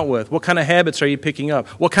hanging out with? What kind of habits are you picking up?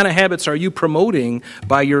 What kind of habits are you promoting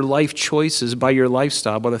by your life choices, by your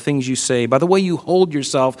lifestyle, by the things you say, by the way you hold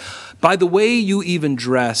yourself, by the way you even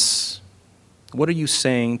dress? What are you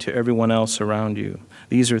saying to everyone else around you?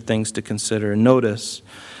 These are things to consider. Notice,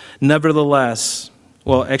 nevertheless,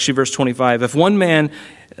 verse 25, if one man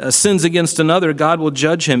sins against another, God will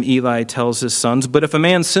judge him, Eli tells his sons. But if a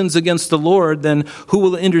man sins against the Lord, then who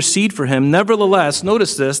will intercede for him? Nevertheless,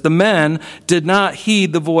 notice this, the men did not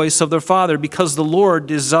heed the voice of their father because the Lord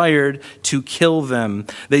desired to kill them.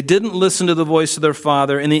 They didn't listen to the voice of their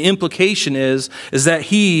father, and the implication is that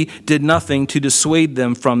he did nothing to dissuade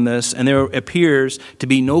them from this, and there appears to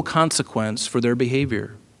be no consequence for their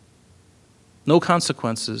behavior. No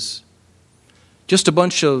consequences. Just a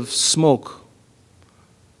bunch of smoke.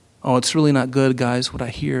 Oh, it's really not good, guys, what I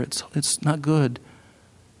hear. It's not good.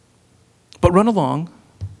 But run along.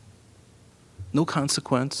 No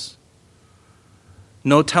consequence.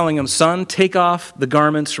 No telling him, son, take off the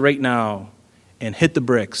garments right now and hit the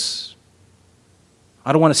bricks.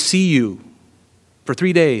 I don't want to see you for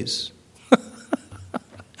 3 days.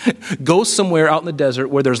 Go somewhere out in the desert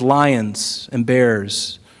where there's lions and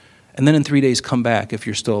bears, and then in 3 days come back if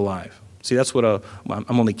you're still alive. See, that's what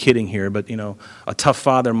I'm only kidding here, but, a tough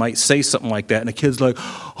father might say something like that, and the kid's like,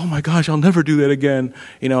 oh my gosh, I'll never do that again.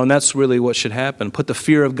 And that's really what should happen. Put the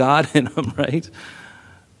fear of God in them, right?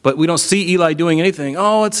 But we don't see Eli doing anything.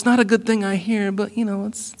 Oh, it's not a good thing I hear, but,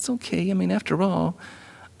 it's okay. I mean, after all,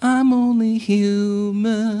 I'm only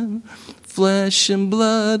human, flesh and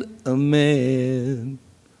blood, a man.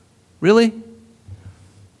 Really?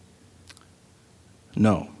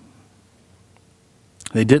 No.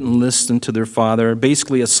 They didn't listen to their father.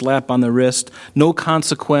 Basically a slap on the wrist, no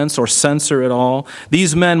consequence or censor at all.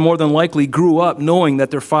 These men more than likely grew up knowing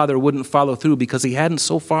that their father wouldn't follow through because he hadn't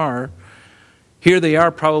so far. Here they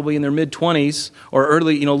are probably in their mid-20s or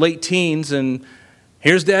early, late teens, and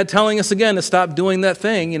here's Dad telling us again to stop doing that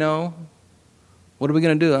thing, What are we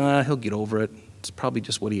going to do? He'll get over it. It's probably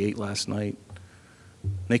just what he ate last night.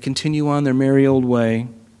 They continue on their merry old way.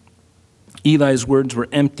 Eli's words were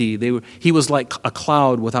empty. He was like a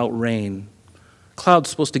cloud without rain. Cloud's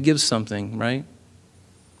supposed to give something, right?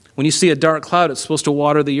 When you see a dark cloud, it's supposed to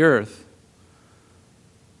water the earth.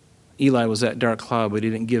 Eli was that dark cloud, but he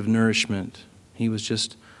didn't give nourishment. He was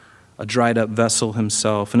just a dried up vessel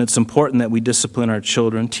himself. And it's important that we discipline our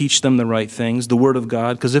children, teach them the right things, the Word of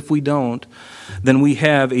God, because if we don't, then we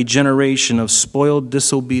have a generation of spoiled,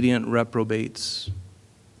 disobedient reprobates.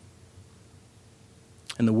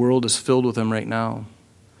 And the world is filled with them right now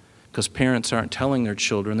because parents aren't telling their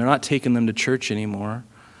children. They're not taking them to church anymore.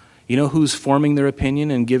 You know who's forming their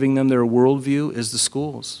opinion and giving them their worldview is the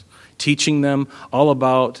schools. Teaching them all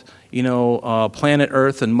about, planet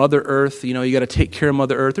Earth and Mother Earth. You got to take care of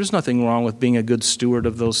Mother Earth. There's nothing wrong with being a good steward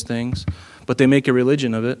of those things, but they make a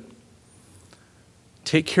religion of it.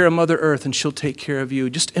 Take care of Mother Earth and she'll take care of you.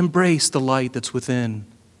 Just embrace the light that's within.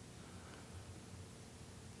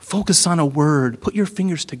 Focus on a word. Put your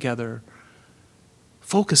fingers together.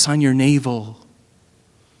 Focus on your navel.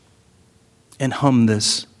 And hum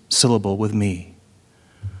this syllable with me.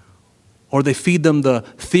 Or they feed them the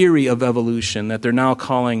theory of evolution that they're now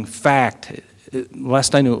calling fact.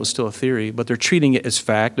 Last I knew it was still a theory, but they're treating it as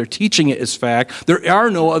fact. They're teaching it as fact. There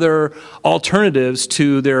are no other alternatives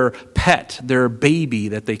to their pet, their baby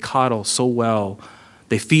that they coddle so well.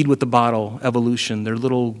 They feed with the bottle, evolution, their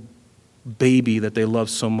little baby that they love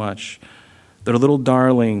so much, their little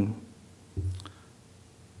darling.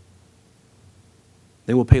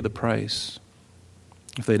 They will pay the price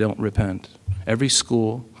if they don't repent. Every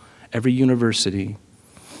school, every university,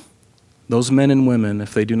 those men and women,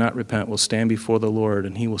 if they do not repent, will stand before the Lord,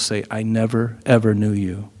 and he will say, I never, ever knew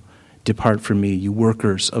you. Depart from me, you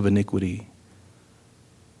workers of iniquity.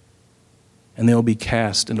 And they will be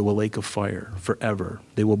cast into a lake of fire forever.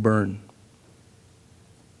 They will burn.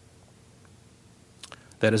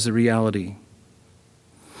 That is the reality.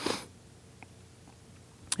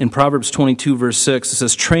 In Proverbs 22, verse 6, it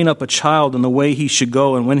says, train up a child in the way he should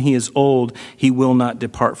go, and when he is old, he will not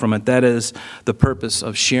depart from it. That is the purpose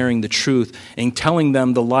of sharing the truth and telling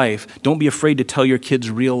them the life. Don't be afraid to tell your kids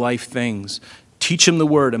real life things. Teach them the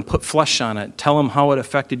word and put flesh on it. Tell them how it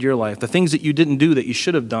affected your life. The things that you didn't do that you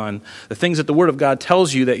should have done. The things that the Word of God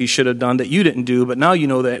tells you that you should have done that you didn't do, but now you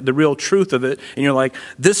know the real truth of it, and you're like,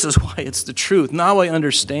 this is why it's the truth. Now I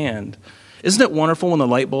understand. Isn't it wonderful when the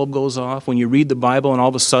light bulb goes off, when you read the Bible and all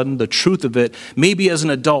of a sudden the truth of it, maybe as an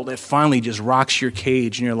adult, it finally just rocks your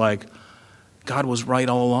cage and you're like, God was right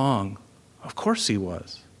all along. Of course he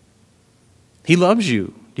was. He loves you.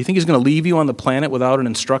 Do you think he's going to leave you on the planet without an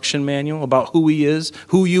instruction manual about who he is,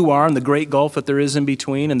 who you are, and the great gulf that there is in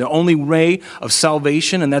between, and the only way of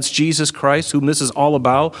salvation, and that's Jesus Christ, whom this is all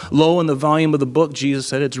about? Lo, in the volume of the book, Jesus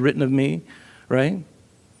said, it's written of me, right?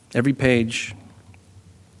 Every page.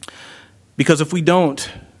 Because if we don't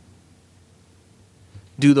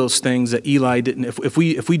do those things that Eli didn't, if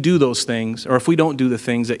we do those things, or if we don't do the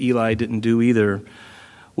things that Eli didn't do either,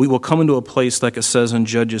 we will come into a place like it says in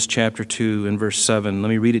Judges chapter 2 and verse 7. Let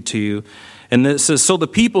me read it to you. And it says, so the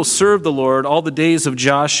people served the Lord all the days of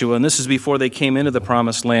Joshua, and this is before they came into the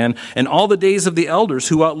promised land, and all the days of the elders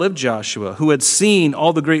who outlived Joshua, who had seen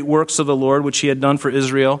all the great works of the Lord which he had done for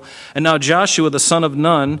Israel. And now Joshua, the son of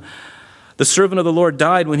Nun, the servant of the Lord,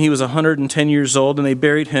 died when he was 110 years old, and they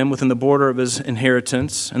buried him within the border of his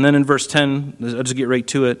inheritance. And then in verse 10, I'll just get right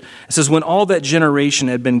to it. It says, when all that generation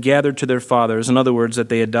had been gathered to their fathers, in other words, that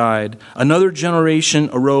they had died, another generation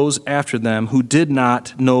arose after them who did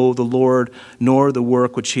not know the Lord nor the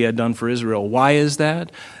work which he had done for Israel. Why is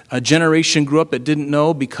that? A generation grew up that didn't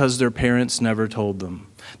know because their parents never told them.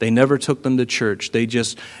 They never took them to church. They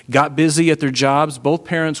just got busy at their jobs, both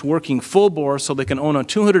parents working full bore so they can own a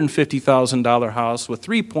 $250,000 house with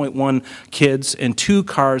 3.1 kids and 2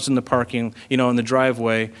 cars in the parking, in the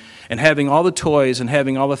driveway, and having all the toys and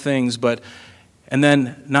having all the things, and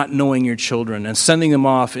then not knowing your children and sending them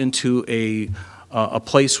off into a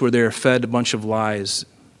place where they're fed a bunch of lies.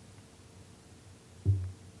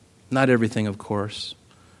 Not everything, of course,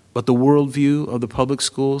 but the worldview of the public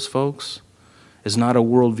schools, folks, is not a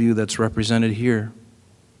worldview that's represented here.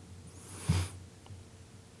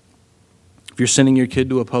 If you're sending your kid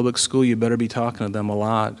to a public school, you better be talking to them a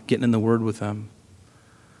lot, getting in the Word with them.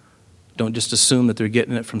 Don't just assume that they're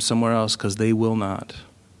getting it from somewhere else, because they will not.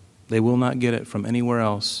 They will not get it from anywhere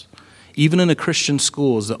else. Even in a Christian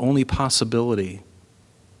school is the only possibility.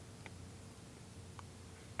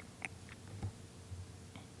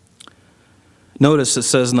 Notice it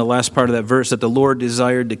says in the last part of that verse that the Lord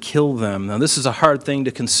desired to kill them. Now this is a hard thing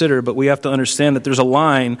to consider, but we have to understand that there's a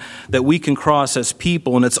line that we can cross as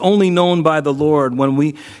people, and it's only known by the Lord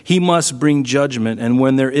when He must bring judgment, and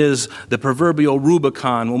when there is the proverbial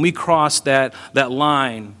Rubicon, when we cross that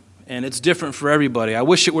line, and it's different for everybody. I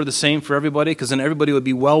wish it were the same for everybody, because then everybody would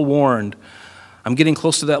be well warned. I'm getting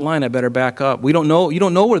close to that line, I better back up. You don't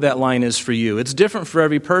know where that line is for you. It's different for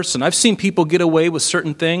every person. I've seen people get away with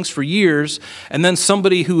certain things for years, and then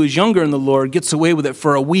somebody who is younger in the Lord gets away with it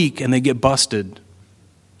for a week and they get busted.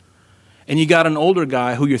 And you got an older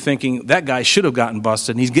guy who you're thinking, that guy should have gotten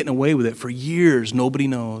busted, and he's getting away with it for years. Nobody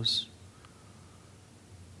knows.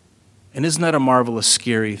 And isn't that a marvelous,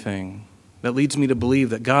 scary thing? That leads me to believe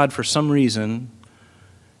that God, for some reason,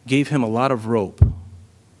 gave him a lot of rope.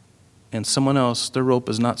 and someone else, their rope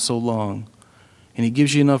is not so long. And he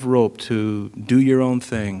gives you enough rope to do your own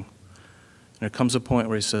thing. And there comes a point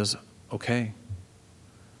where he says, okay,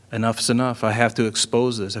 enough's enough. I have to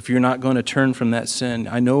expose this. If you're not going to turn from that sin,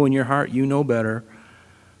 I know in your heart you know better.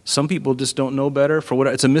 Some people just don't know better.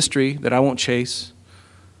 It's a mystery that I won't chase.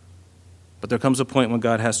 But there comes a point when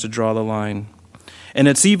God has to draw the line. And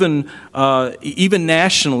it's even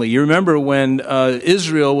nationally. You remember when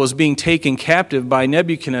Israel was being taken captive by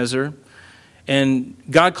Nebuchadnezzar, and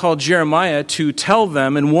God called Jeremiah to tell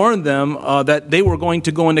them and warn them that they were going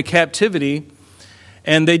to go into captivity.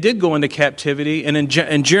 And they did go into captivity. And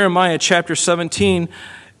in Jeremiah chapter 17,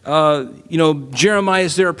 Jeremiah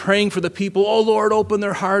is there praying for the people. Oh, Lord, open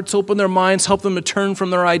their hearts, open their minds, help them to turn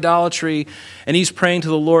from their idolatry. And he's praying to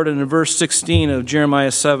the Lord. And in verse 16 of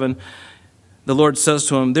Jeremiah 7, the Lord says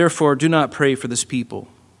to him, therefore, do not pray for this people.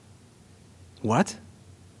 What?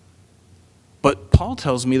 But Paul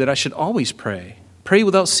tells me that I should always pray. Pray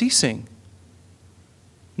without ceasing.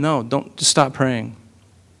 No, don't just stop praying.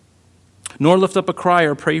 Nor lift up a cry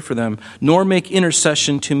or pray for them, nor make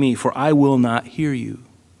intercession to me, for I will not hear you.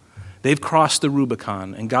 They've crossed the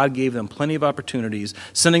Rubicon, and God gave them plenty of opportunities,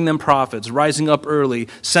 sending them prophets, rising up early,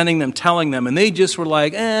 sending them, telling them, and they just were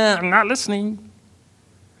like, I'm not listening.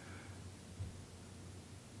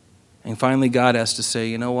 And finally God has to say,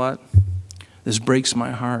 you know what? This breaks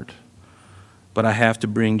my heart, but I have to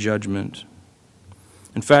bring judgment.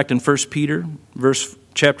 In fact, in 1 Peter,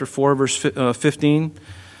 chapter 4, verse 15,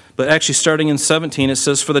 but actually starting in 17, it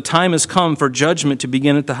says, for the time has come for judgment to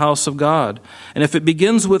begin at the house of God. And if it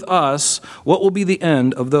begins with us, what will be the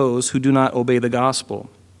end of those who do not obey the gospel?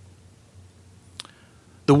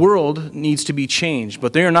 The world needs to be changed,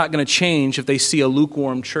 but they are not going to change if they see a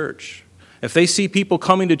lukewarm church. If they see people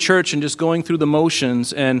coming to church and just going through the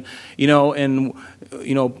motions and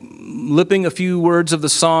lipping a few words of the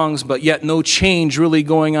songs, but yet no change really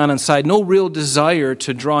going on inside, no real desire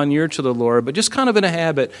to draw near to the Lord, but just kind of in a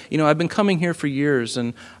habit. I've been coming here for years,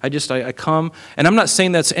 and I come, and I'm not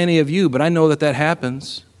saying that's any of you, but I know that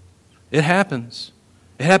happens. It happens.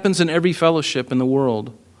 It happens in every fellowship in the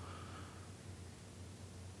world.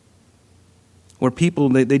 Where people,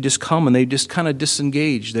 they just come and they just kind of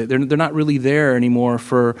disengage. They're not really there anymore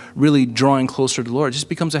for really drawing closer to the Lord. It just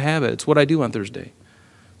becomes a habit. It's what I do on Thursday.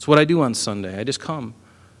 It's what I do on Sunday. I just come.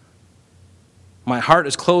 My heart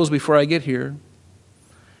is closed before I get here.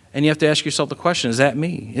 And you have to ask yourself the question, is that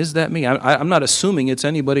me? Is that me? I'm not assuming it's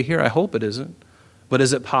anybody here. I hope it isn't. But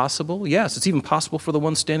is it possible? Yes, it's even possible for the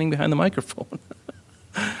one standing behind the microphone.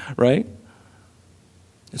 Right?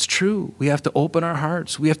 It's true. We have to open our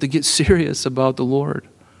hearts. We have to get serious about the Lord.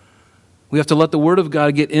 We have to let the Word of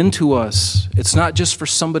God get into us. It's not just for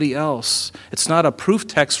somebody else. It's not a proof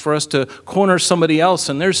text for us to corner somebody else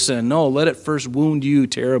in their sin. No, let it first wound you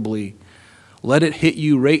terribly. Let it hit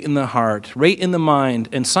you right in the heart, right in the mind,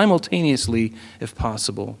 and simultaneously, if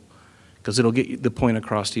possible, because it'll get the point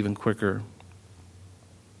across even quicker.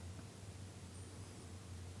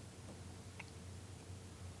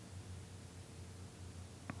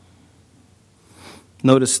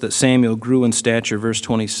 Notice that Samuel grew in stature, verse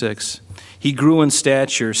 26. He grew in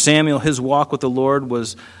stature. Samuel, his walk with the Lord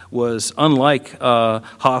was unlike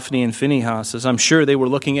Hophni and Phinehas. I'm sure they were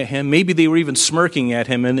looking at him. Maybe they were even smirking at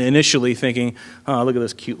him and initially thinking, oh, look at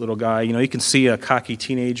this cute little guy. You can see a cocky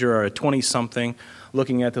teenager or a 20-something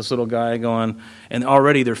looking at this little guy going, and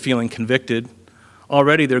already they're feeling convicted.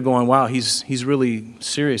 Already they're going, wow, he's really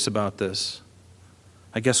serious about this.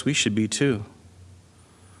 I guess we should be too.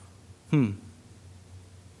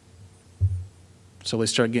 So they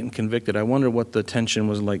start getting convicted. I wonder what the tension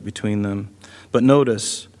was like between them. But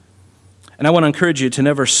notice, and I want to encourage you to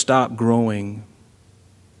never stop growing.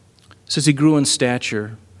 It says he grew in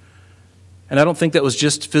stature. And I don't think that was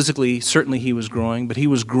just physically, certainly he was growing, but he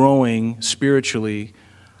was growing spiritually,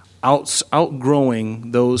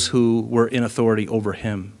 outgrowing those who were in authority over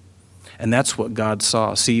him. And that's what God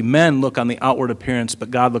saw. See, men look on the outward appearance,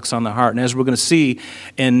 but God looks on the heart. And as we're going to see,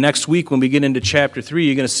 and next week when we get into chapter 3,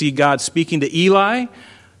 you're going to see God speaking to Eli.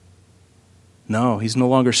 No, he's no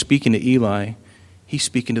longer speaking to Eli. He's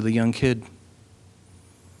speaking to the young kid.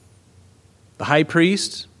 The high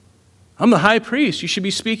priest, I'm the high priest. You should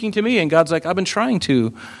be speaking to me. And God's like, I've been trying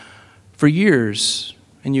to for years,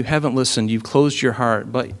 and you haven't listened. You've closed your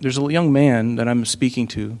heart. But there's a young man that I'm speaking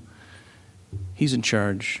to. He's in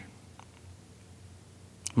charge.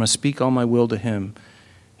 I'm going to speak all my will to him.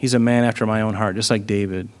 He's a man after my own heart, just like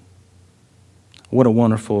David. What a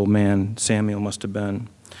wonderful man Samuel must have been.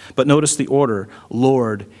 But notice the order.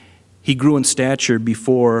 Lord, he grew in stature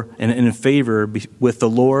before and in favor with the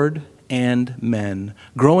Lord and men.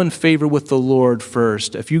 Grow in favor with the Lord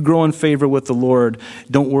first. If you grow in favor with the Lord,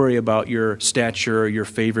 don't worry about your stature or your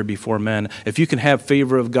favor before men. If you can have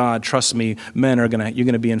favor of God, trust me, you're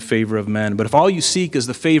going to be in favor of men. But if all you seek is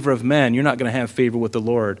the favor of men, you're not going to have favor with the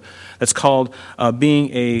Lord. That's called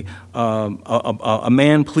being a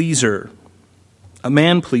man pleaser. A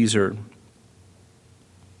man pleaser.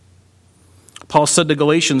 Paul said to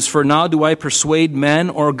Galatians, "For now do I persuade men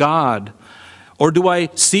or God? Or do I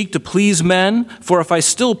seek to please men? For if I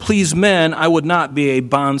still please men, I would not be a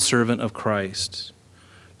bondservant of Christ."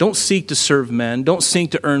 Don't seek to serve men. Don't seek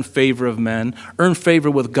to earn favor of men. Earn favor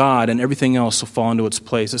with God, and everything else will fall into its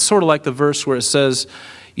place. It's sort of like the verse where it says,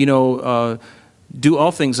 do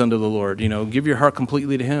all things unto the Lord. Give your heart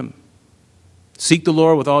completely to Him. Seek the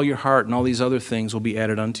Lord with all your heart, and all these other things will be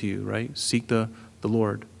added unto you, right? Seek the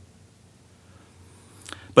Lord.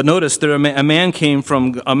 But notice that a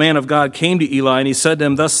man of God came to Eli, and he said to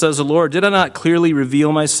him, "Thus says the Lord, did I not clearly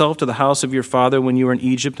reveal myself to the house of your father when you were in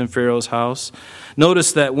Egypt in Pharaoh's house?"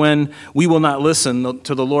 Notice that when we will not listen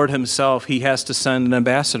to the Lord Himself, He has to send an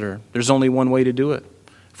ambassador. There's only one way to do it.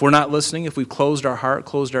 If we're not listening, if we've closed our heart,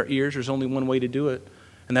 closed our ears, there's only one way to do it.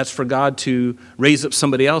 And that's for God to raise up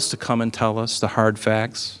somebody else to come and tell us the hard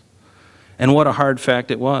facts. And what a hard fact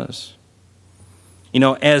it was.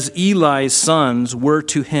 As Eli's sons were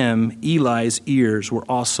to him, Eli's ears were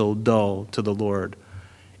also dull to the Lord.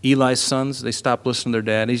 Eli's sons, they stopped listening to their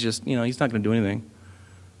dad. He's just, he's not going to do anything.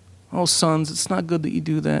 "Oh, sons, it's not good that you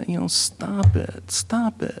do that. Stop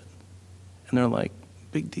it. And they're like,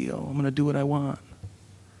 "Big deal. I'm going to do what I want.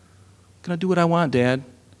 I'm going to do what I want, Dad.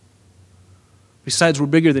 Besides, we're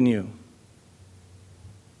bigger than you."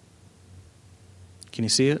 Can you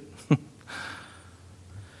see it?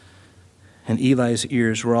 And Eli's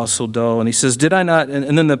ears were also dull. And he says, "Did I not,"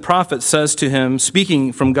 and then the prophet says to him,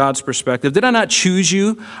 speaking from God's perspective, "Did I not choose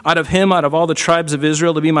you out of all the tribes of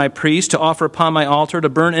Israel to be my priest, to offer upon my altar, to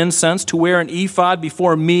burn incense, to wear an ephod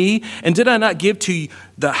before me? And did I not give to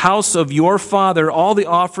the house of your father all the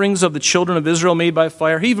offerings of the children of Israel made by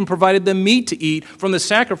fire?" He even provided them meat to eat from the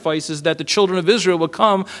sacrifices that the children of Israel would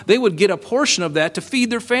come. They would get a portion of that to feed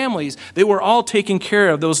their families. They were all taken care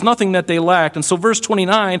of. There was nothing that they lacked. And so verse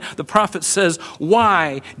 29, the prophet says,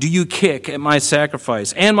 "Why do you kick at my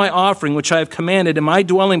sacrifice and my offering, which I have commanded in my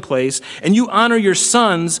dwelling place, and you honor your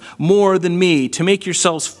sons more than me, to make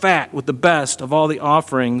yourselves fat with the best of all the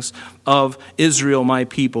offerings of Israel, my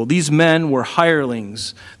people?" These men were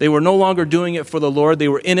hirelings. They were no longer doing it for the Lord. They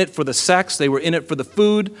were in it for the sex. They were in it for the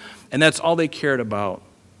food, and that's all they cared about.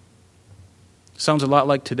 Sounds a lot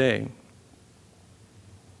like today.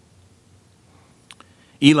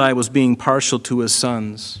 Eli was being partial to his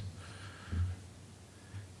sons.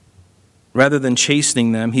 Rather than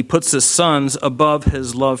chastening them, he puts his sons above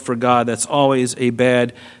his love for God. That's always a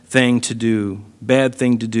bad thing to do. Bad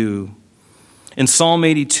thing to do. In Psalm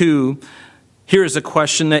 82, here is a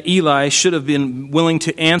question that Eli should have been willing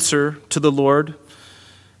to answer to the Lord.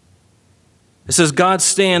 It says, "God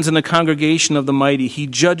stands in the congregation of the mighty. He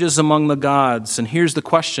judges among the gods." And here's the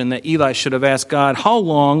question that Eli should have asked God: "How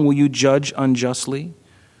long will you judge unjustly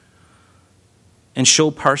and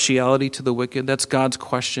show partiality to the wicked?" That's God's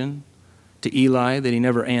question to Eli that he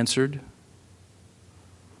never answered.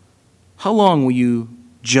 How long will you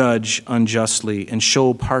judge unjustly and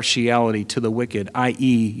show partiality to the wicked,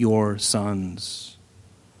 i.e., your sons?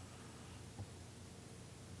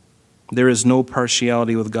 There is no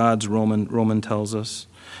partiality with God's, Roman tells us.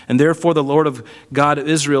 "And therefore the Lord of God of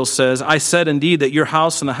Israel says, I said indeed that your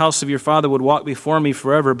house and the house of your father would walk before me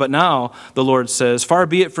forever. But now, the Lord says, far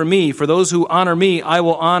be it from me, for those who honor me I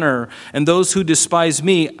will honor, and those who despise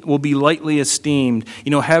me will be lightly esteemed."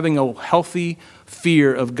 Having a healthy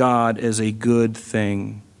fear of God is a good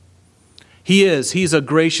thing. He's a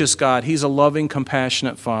gracious God. He's a loving,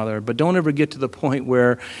 compassionate Father. But don't ever get to the point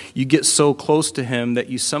where you get so close to Him that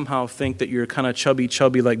you somehow think that you're kind of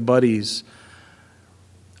chubby like buddies.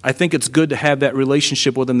 I think it's good to have that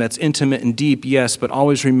relationship with Him that's intimate and deep, yes, but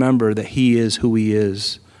always remember that He is who He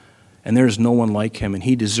is. And there's no one like Him, and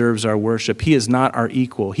He deserves our worship. He is not our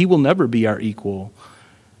equal. He will never be our equal.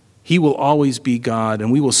 He will always be God,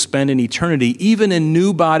 and we will spend an eternity, even in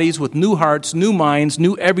new bodies with new hearts, new minds,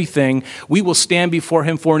 new everything. We will stand before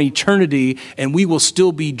Him for an eternity, and we will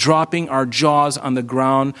still be dropping our jaws on the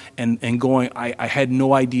ground and going, I had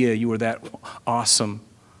no idea you were that awesome.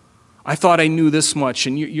 I thought I knew this much,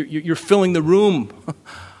 and you're filling the room.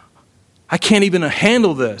 I can't even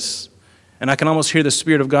handle this. And I can almost hear the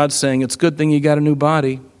Spirit of God saying, it's a good thing you got a new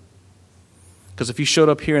body. Because if you showed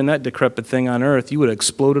up here in that decrepit thing on earth, you would have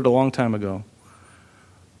exploded a long time ago.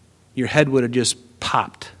 Your head would have just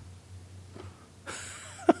popped.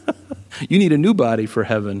 You need a new body for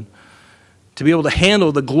heaven to be able to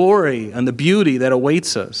handle the glory and the beauty that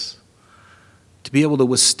awaits us, to be able to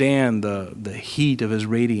withstand the heat of his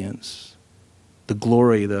radiance, the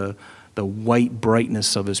glory, the white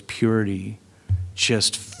brightness of his purity,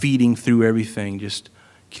 just feeding through everything. Just,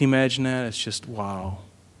 can you imagine that? It's just, wow.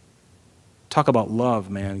 Talk about love,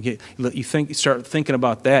 man. You start thinking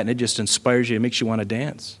about that, and it just inspires you. It makes you want to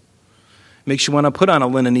dance. It makes you want to put on a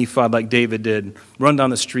linen ephod like David did, run down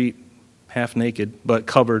the street half naked, but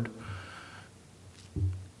covered.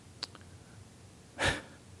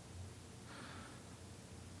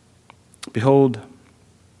 Behold,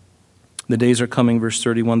 the days are coming, verse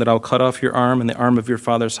 31, that I'll cut off your arm and the arm of your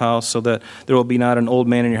father's house, so that there will be not an old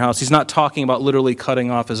man in your house. He's not talking about literally cutting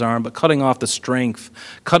off his arm, but cutting off the strength,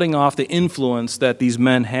 cutting off the influence that these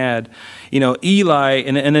men had. You know, Eli,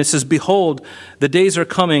 and it says, behold, the days are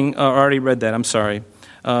coming, I already read that, I'm sorry,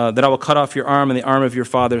 that I will cut off your arm and the arm of your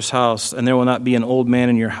father's house, and there will not be an old man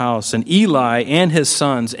in your house. And Eli and his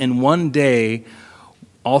sons, in one day,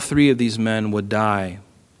 all three of these men would die.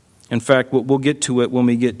 In fact, we'll get to it when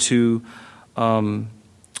we get to 1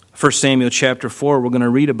 Samuel chapter 4. We're going to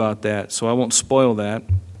read about that, so I won't spoil that,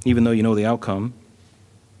 even though you know the outcome.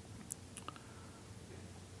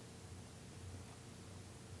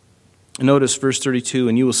 Notice verse 32,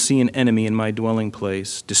 and you will see an enemy in my dwelling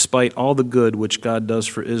place, despite all the good which God does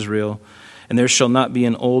for Israel, and there shall not be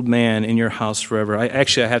an old man in your house forever. I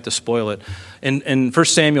have to spoil it. In 1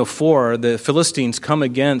 Samuel 4, the Philistines come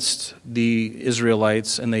against the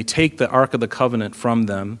Israelites, and they take the Ark of the Covenant from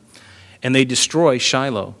them, and they destroy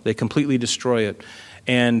Shiloh. They completely destroy it.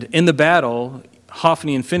 And in the battle,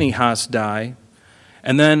 Hophni and Phinehas die,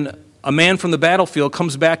 and then a man from the battlefield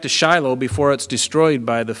comes back to Shiloh before it's destroyed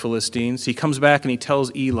by the Philistines. He comes back and he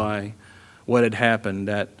tells Eli what had happened,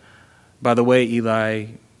 that, by the way, Eli,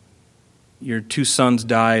 your two sons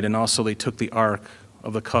died, and also they took the Ark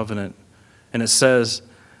of the Covenant. And it says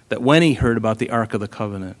that when he heard about the Ark of the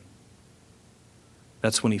Covenant,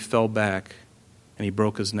 that's when he fell back and he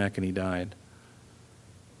broke his neck and he died.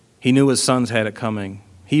 He knew his sons had it coming.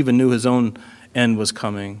 He even knew his own end was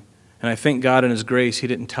coming. And I thank God in his grace, he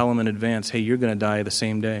didn't tell him in advance, hey, you're going to die the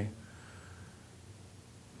same day.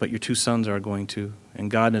 But your two sons are going to. And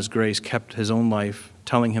God in his grace kept his own life,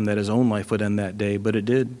 telling him that his own life would end that day, but it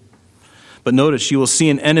did. But notice, you will see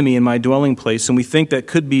an enemy in my dwelling place, and we think that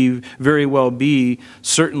could very well be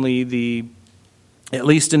certainly at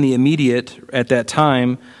least in the immediate at that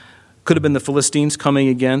time, could have been the Philistines coming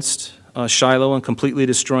against Shiloh and completely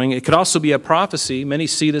destroying it. It could also be a prophecy. Many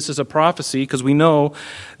see this as a prophecy because we know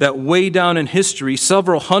that way down in history,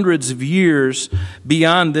 several hundreds of years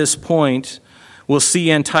beyond this point, we'll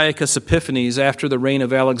see Antiochus Epiphanes after the reign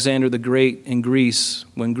of Alexander the Great in Greece,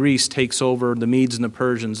 when Greece takes over the Medes and the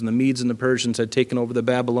Persians, and the Medes and the Persians had taken over the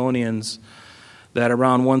Babylonians, that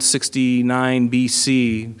around 169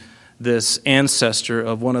 BC, this ancestor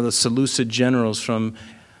of one of the Seleucid generals from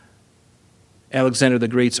Alexander the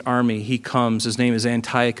Great's army, he comes. His name is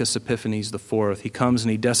Antiochus Epiphanes IV. He comes and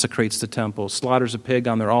he desecrates the temple, slaughters a pig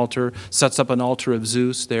on their altar, sets up an altar of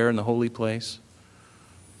Zeus there in the holy place.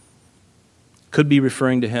 Could be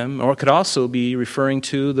referring to him, or it could also be referring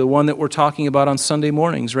to the one that we're talking about on Sunday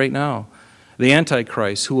mornings right now, the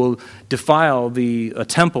Antichrist, who will defile a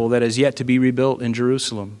temple that is yet to be rebuilt in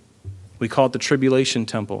Jerusalem. We call it the Tribulation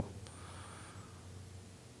Temple.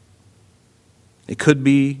 It could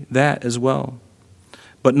be that as well.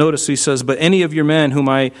 But notice he says, but any of your men whom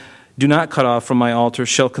I do not cut off from my altar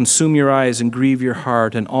shall consume your eyes and grieve your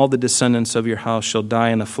heart, and all the descendants of your house shall die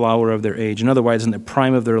in the flower of their age. In other words, in the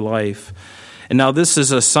prime of their life. And now this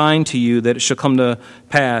is a sign to you that it shall come to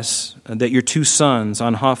pass that your two sons,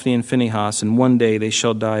 Hophni and Phinehas, in one day they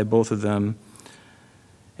shall die, both of them.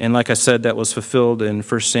 And like I said, that was fulfilled in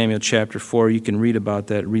 1 Samuel chapter 4. You can read about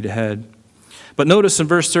that, read ahead. But notice in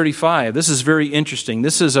verse 35, this is very interesting.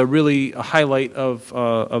 This is a highlight of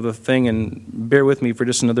the thing, and bear with me for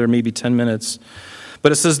just another maybe 10 minutes.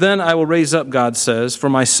 But it says, then I will raise up, God says, for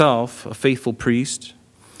myself a faithful priest,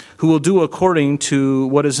 who will do according to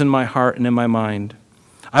what is in my heart and in my mind.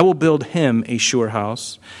 I will build him a sure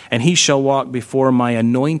house, and he shall walk before my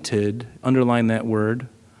anointed, underline that word.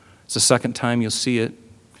 It's the second time you'll see it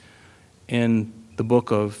in the book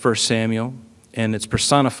of 1 Samuel. And it's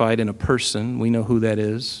personified in a person. We know who that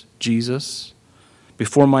is, Jesus.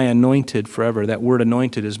 Before my anointed forever. That word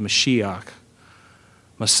anointed is Mashiach,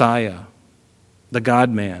 Messiah, the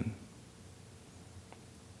God-man,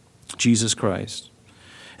 Jesus Christ.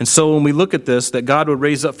 And so when we look at this, that God would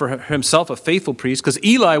raise up for himself a faithful priest, because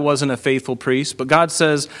Eli wasn't a faithful priest, but God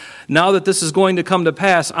says, now that this is going to come to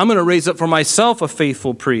pass, I'm going to raise up for myself a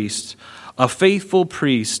faithful priest, a faithful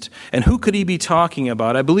priest. And who could he be talking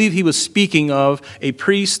about? I believe he was speaking of a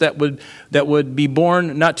priest that would be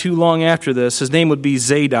born not too long after this. His name would be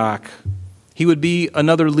Zadok. He would be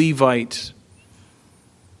another Levite.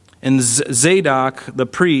 And Zadok, the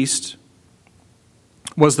priest,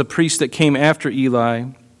 was the priest that came after Eli.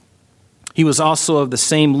 He was also of the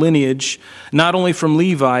same lineage, not only from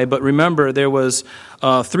Levi, but remember there was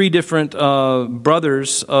three different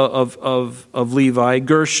brothers of Levi,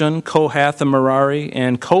 Gershon, Kohath, and Merari.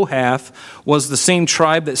 And Kohath was the same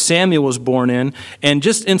tribe that Samuel was born in. And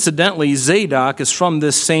just incidentally, Zadok is from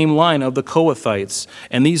this same line of the Kohathites.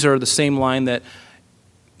 And these are the same line that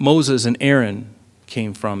Moses and Aaron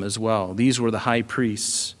came from as well. These were the high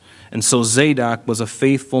priests. And so Zadok was a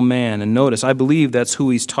faithful man. And notice, I believe that's who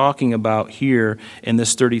he's talking about here in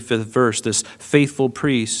this 35th verse, this faithful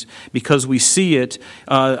priest, because we see it.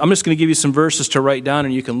 I'm just going to give you some verses to write down,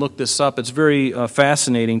 and you can look this up. It's very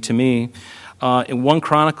fascinating to me. In 1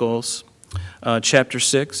 Chronicles chapter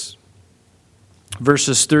 6,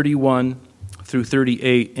 verses 31 through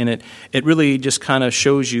 38, and it really just kind of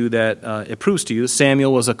shows you that, it proves to you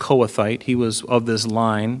Samuel was a Kohathite. He was of this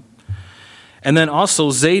line. And then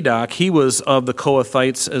also Zadok, he was of the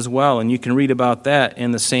Kohathites as well, and you can read about that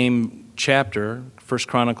in the same chapter, 1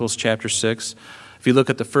 Chronicles chapter 6. If you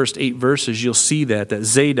look at the first 8 verses, you'll see that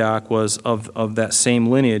Zadok was of that same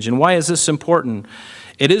lineage. And why is this important?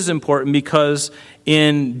 It is important because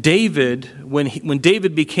in David, when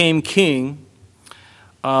David became king,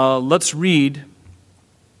 let's read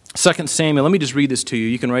 2 Samuel. Let me just read this to you.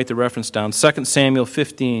 You can write the reference down. 2 Samuel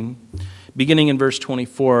 15. Beginning in verse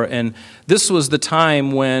 24, and this was the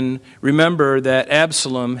time when, remember that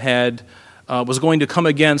Absalom was going to come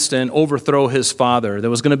against and overthrow his father. There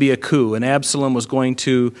was going to be a coup, and Absalom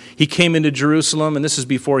he came into Jerusalem, and this is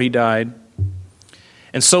before he died.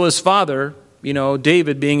 And so his father,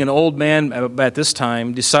 David, being an old man at this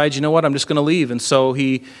time, decides, you know what, I'm just going to leave. And so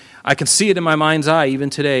I can see it in my mind's eye even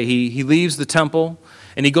today. He leaves the temple,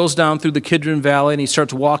 and he goes down through the Kidron Valley, and he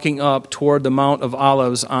starts walking up toward the Mount of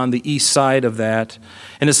Olives on the east side of that.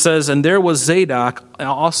 And it says, and there was Zadok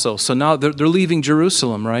also. So now they're leaving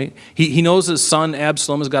Jerusalem, right? He knows his son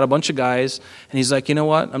Absalom has got a bunch of guys, and he's like, you know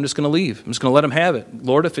what? I'm just going to leave. I'm just going to let him have it.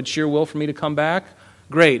 Lord, if it's your will for me to come back,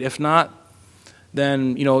 great. If not,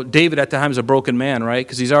 then, David at the time is a broken man, right?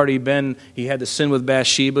 Because he had the sin with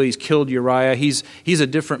Bathsheba, he's killed Uriah. He's a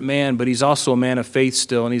different man, but he's also a man of faith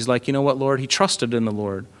still. And he's like, you know what, Lord? He trusted in the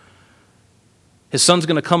Lord. His son's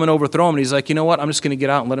going to come and overthrow him, and he's like, you know what? I'm just going to get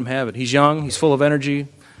out and let him have it. He's young, he's full of energy.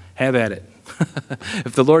 Have at it.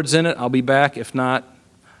 If the Lord's in it, I'll be back. If not,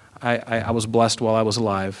 I was blessed while I was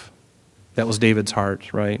alive. That was David's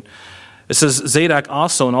heart, right? It says Zadok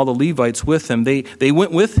also and all the Levites with him. They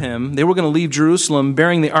went with him. They were going to leave Jerusalem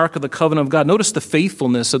bearing the Ark of the Covenant of God. Notice the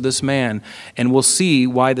faithfulness of this man, and we'll see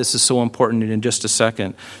why this is so important in just a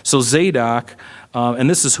second. So Zadok, and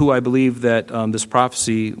this is who I believe that this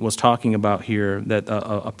prophecy was talking about here, that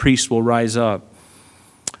a priest will rise up.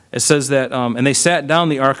 It says that, and they sat down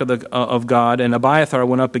the ark of God, and Abiathar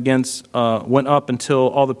went up until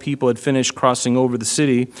all the people had finished crossing over the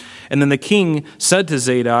city. And then the king said to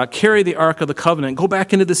Zadok, carry the ark of the covenant, go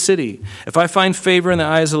back into the city. If I find favor in the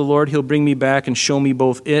eyes of the Lord, he'll bring me back and show me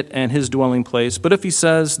both it and his dwelling place. But if he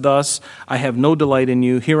says thus, I have no delight in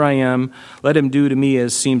you, here I am, let him do to me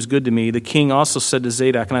as seems good to me. The king also said to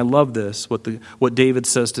Zadok, and I love this, what David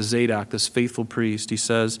says to Zadok, this faithful priest. He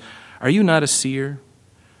says, are you not a seer?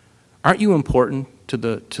 Aren't you important to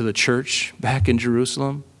the church back in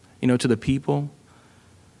Jerusalem, to the people?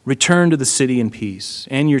 Return to the city in peace,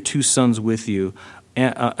 and your 2 sons with you,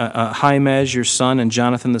 Ahimaaz your son, and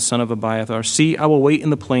Jonathan the son of Abiathar. See, I will wait in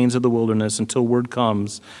the plains of the wilderness until word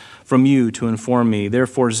comes from you to inform me.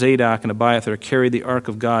 Therefore Zadok and Abiathar carried the ark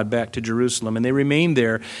of God back to Jerusalem, and they remained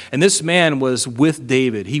there. And this man was with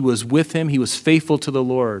David. He was with him. He was faithful to the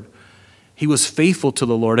Lord. He was faithful to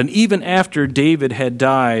the Lord. And even after David had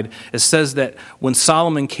died, it says that when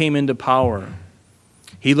Solomon came into power,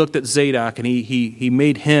 he looked at Zadok and he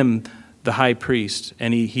made him the high priest,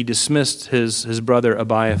 and he dismissed his brother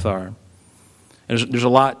Abiathar. There's a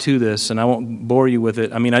lot to this, and I won't bore you with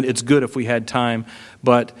it. I mean, it's good if we had time,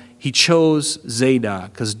 but he chose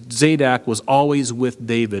Zadok because Zadok was always with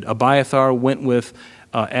David. Abiathar went with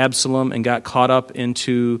Absalom and got caught up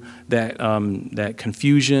into that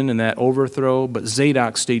confusion and that overthrow, but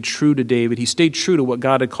Zadok stayed true to David. He stayed true to what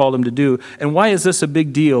God had called him to do. And why is this a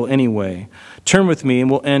big deal anyway? Turn with me,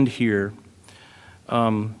 and we'll end here.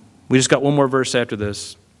 We just got one more verse after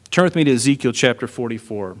this. Turn with me to Ezekiel chapter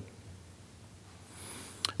 44.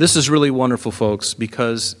 This is really wonderful, folks,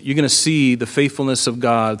 because you're going to see the faithfulness of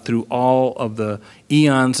God through all of the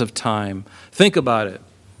eons of time. Think about it.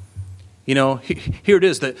 You know, here it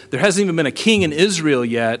is, that there hasn't even been a king in Israel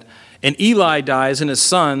yet, and Eli dies and his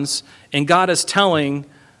sons, and God is telling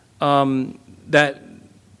that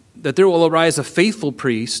there will arise a faithful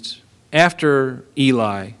priest after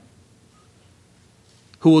Eli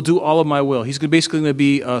who will do all of my will. He's basically going to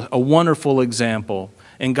be a wonderful example.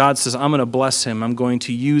 And God says, I'm going to bless him. I'm going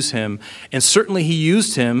to use him. And certainly he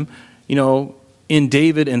used him, you know, in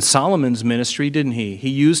David and Solomon's ministry, didn't he? He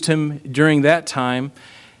used him during that time.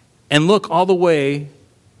 And look, all the way,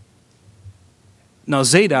 now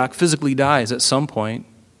Zadok physically dies at some point.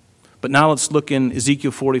 But now let's look in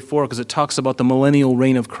Ezekiel 44 because it talks about the millennial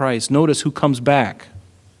reign of Christ. Notice who comes back.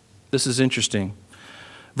 This is interesting.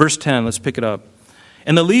 Verse 10, let's pick it up.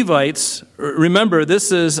 And the Levites, remember,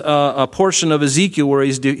 this is a portion of Ezekiel where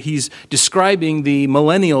he's describing the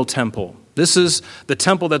millennial temple. This is the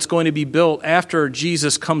temple that's going to be built after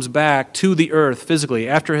Jesus comes back to the earth physically.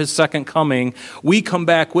 After his second coming, we come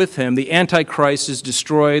back with him. The Antichrist is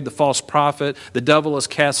destroyed, the false prophet, the devil is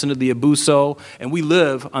cast into the abuso, and we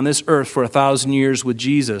live on this earth for 1,000 years with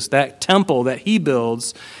Jesus. That temple that he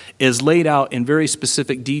builds is laid out in very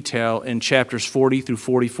specific detail in chapters 40 through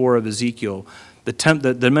 44 of Ezekiel.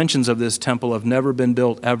 The dimensions of this temple have never been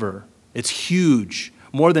built ever. It's huge,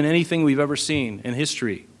 more than anything we've ever seen in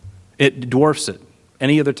history. It dwarfs it,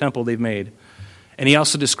 any other temple they've made. And he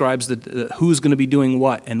also describes who's going to be doing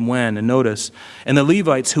what and when. And notice, and the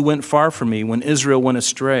Levites who went far from me when Israel went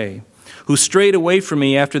astray, who strayed away from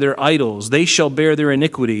me after their idols, they shall bear their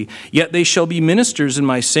iniquity. Yet they shall be ministers in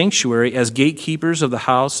my sanctuary as gatekeepers of the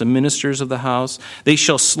house and ministers of the house. They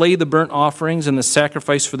shall slay the burnt offerings and the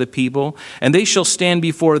sacrifice for the people, and they shall stand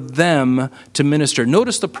before them to minister.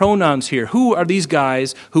 Notice the pronouns here. Who are these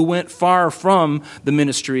guys who went far from the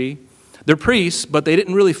ministry? They're priests, but they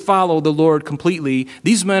didn't really follow the Lord completely.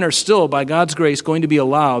 These men are still, by God's grace, going to be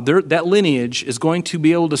allowed. That lineage is going to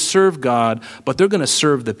be able to serve God, but they're going to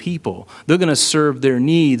serve the people. They're going to serve their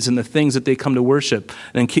needs and the things that they come to worship.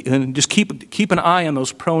 And just keep an eye on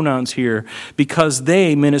those pronouns here, because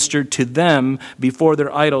they ministered to them before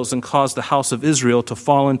their idols and caused the house of Israel to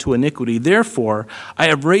fall into iniquity. Therefore, I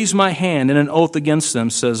have raised my hand in an oath against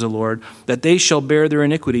them, says the Lord, that they shall bear their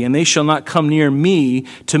iniquity, and they shall not come near me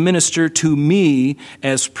to minister to me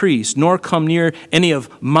as priest, nor come near any of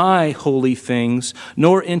my holy things,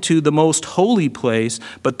 nor into the most holy place,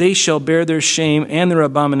 but they shall bear their shame and their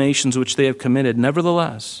abominations which they have committed.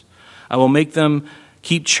 Nevertheless, I will make them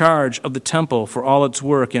keep charge of the temple for all its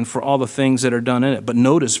work and for all the things that are done in it. But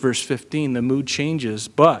notice verse 15, the mood changes.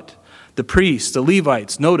 But the priests, the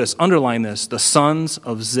Levites, notice, underline this, the sons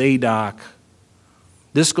of Zadok.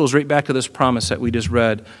 This goes right back to this promise that we just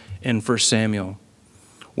read in 1 Samuel.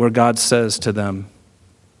 Where God says to them,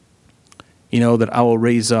 that I will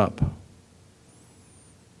raise up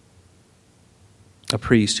a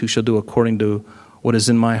priest who shall do according to what is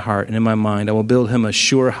in my heart and in my mind. I will build him a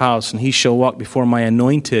sure house, and he shall walk before my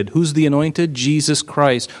anointed. Who's the anointed? Jesus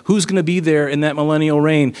Christ. Who's going to be there in that millennial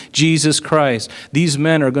reign? Jesus Christ. These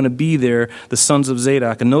men are going to be there, the sons of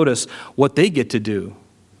Zadok. And notice what they get to do.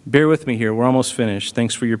 Bear with me here. We're almost finished.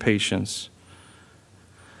 Thanks for your patience.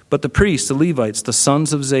 But the priests, the Levites, the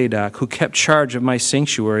sons of Zadok, who kept charge of my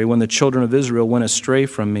sanctuary when the children of Israel went astray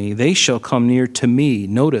from me, they shall come near to me.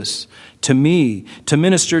 Notice, to me, to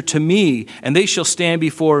minister to me, and they shall stand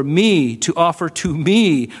before me to offer to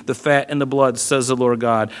me the fat and the blood, says the Lord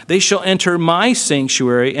God. They shall enter my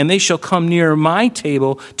sanctuary, and they shall come near my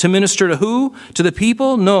table to minister to who? To the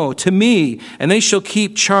people? No, to me. And they shall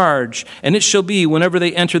keep charge. And it shall be, whenever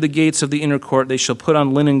they enter the gates of the inner court, they shall put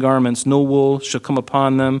on linen garments. No wool shall come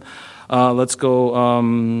upon them. Let's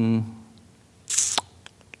go...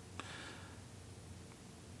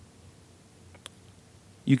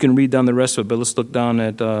 You can read down the rest of it, but let's look down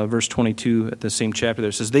at verse 22 at the same chapter there.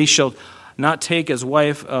 It says, they shall not take as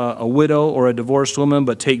wife a widow or a divorced woman,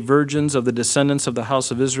 but take virgins of the descendants of the house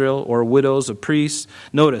of Israel or widows of priests.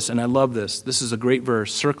 Notice, and I love this. This is a great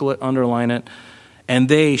verse. Circle it, underline it. And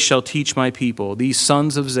they shall teach my people, these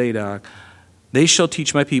sons of Zadok, they shall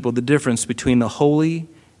teach my people the difference between the holy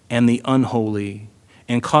and the unholy,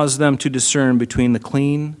 and cause them to discern between the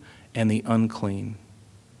clean and the unclean.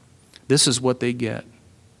 This is what they get.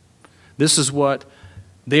 This is what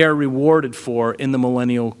they are rewarded for in the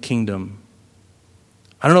millennial kingdom.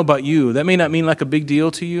 I don't know about you. That may not mean like a big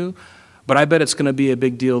deal to you, but I bet it's going to be a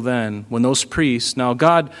big deal then when those priests, now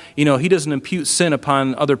God, He doesn't impute sin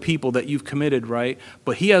upon other people that you've committed, right?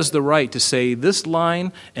 But He has the right to say this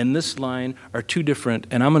line and this line are two different,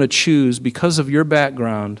 and I'm going to choose, because of your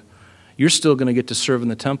background, you're still going to get to serve in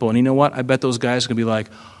the temple. And you know what? I bet those guys are going to be like,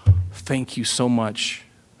 thank you so much.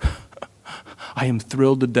 I am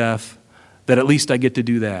thrilled to death that at least I get to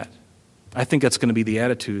do that. I think that's going to be the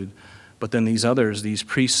attitude. But then these others, these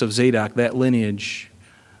priests of Zadok, that lineage,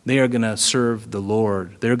 they are going to serve the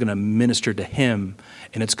Lord. They're going to minister to Him,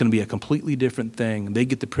 and it's going to be a completely different thing. They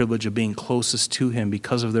get the privilege of being closest to Him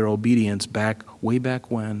because of their obedience way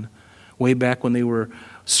back when they were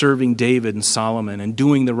serving David and Solomon and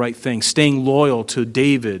doing the right thing, staying loyal to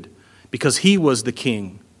David because he was the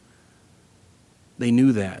king. They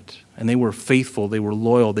knew that, and they were faithful. They were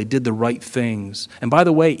loyal. They did the right things. And by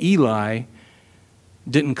the way, Eli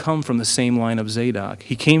didn't come from the same line of Zadok.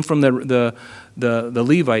 He came from the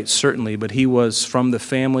Levites, certainly, but he was from the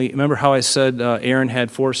family. Remember how I said Aaron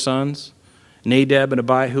had 4 sons? Nadab and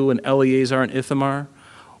Abihu and Eleazar and Ithamar?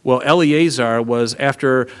 Well, Eleazar was,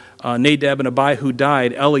 after Nadab and Abihu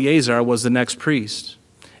died, Eleazar was the next priest.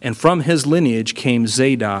 And from his lineage came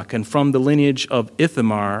Zadok, and from the lineage of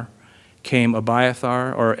Ithamar came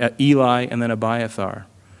Abiathar, or Eli, and then Abiathar.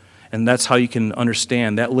 And that's how you can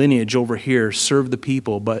understand that lineage over here served the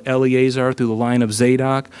people, but Eleazar, through the line of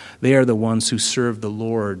Zadok, they are the ones who serve the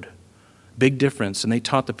Lord. Big difference. And they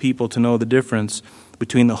taught the people to know the difference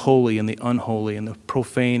between the holy and the unholy, and the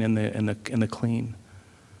profane and the clean.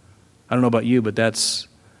 I don't know about you, but that's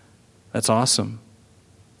awesome.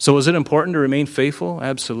 So is it important to remain faithful?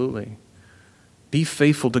 Absolutely. Be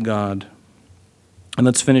faithful to God. And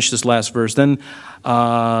let's finish this last verse. Then,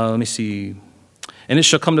 let me see. And it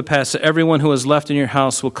shall come to pass that everyone who is left in your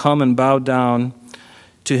house will come and bow down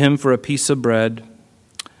to him for a piece of bread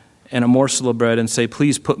and a morsel of bread, and say,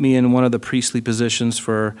 please put me in one of the priestly positions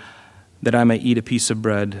for that I may eat a piece of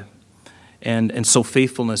bread. And so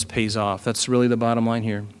faithfulness pays off. That's really the bottom line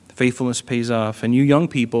here. Faithfulness pays off. And you young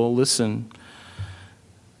people, listen.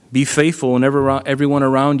 Be faithful whenever everyone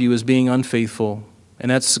around you is being unfaithful. And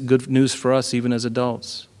that's good news for us even as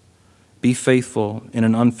adults. Be faithful in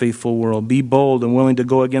an unfaithful world. Be bold and willing to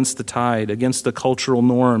go against the tide, against the cultural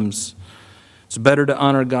norms. It's better to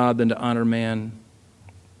honor God than to honor man.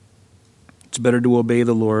 It's better to obey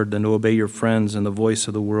the Lord than to obey your friends and the voice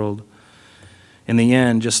of the world. In the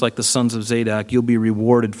end, just like the sons of Zadok, you'll be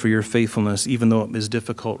rewarded for your faithfulness, even though it is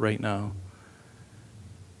difficult right now.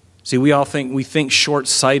 See, we think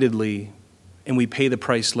short-sightedly, and we pay the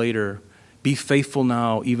price later. Be faithful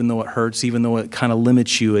now, even though it hurts, even though it kind of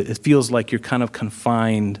limits you. It feels like you're kind of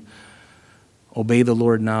confined. Obey the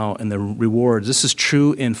Lord now and the rewards. This is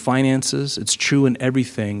true in finances. It's true in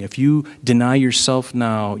everything. If you deny yourself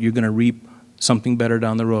now, you're going to reap something better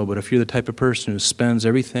down the road. But if you're the type of person who spends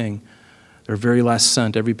everything, their very last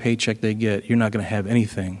cent, every paycheck they get, you're not going to have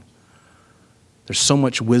anything. There's so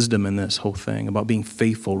much wisdom in this whole thing about being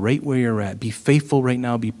faithful right where you're at. Be faithful right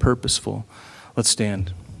now. Be purposeful. Let's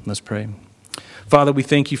stand. Let's pray. Father, we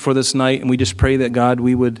thank you for this night, and we just pray that, God,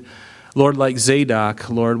 we would, Lord, like Zadok,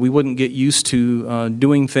 Lord, we wouldn't get used to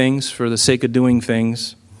doing things for the sake of doing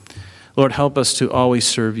things. Lord, help us to always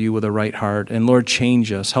serve you with a right heart. And Lord,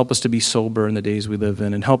 change us. Help us to be sober in the days we live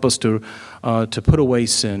in. And help us to put away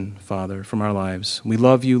sin, Father, from our lives. We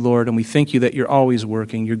love you, Lord, and we thank you that you're always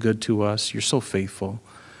working. You're good to us. You're so faithful.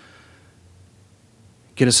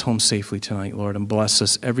 Get us home safely tonight, Lord, and bless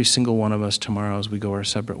us, every single one of us, tomorrow as we go our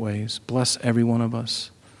separate ways. Bless every one of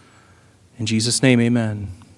us. In Jesus' name, amen.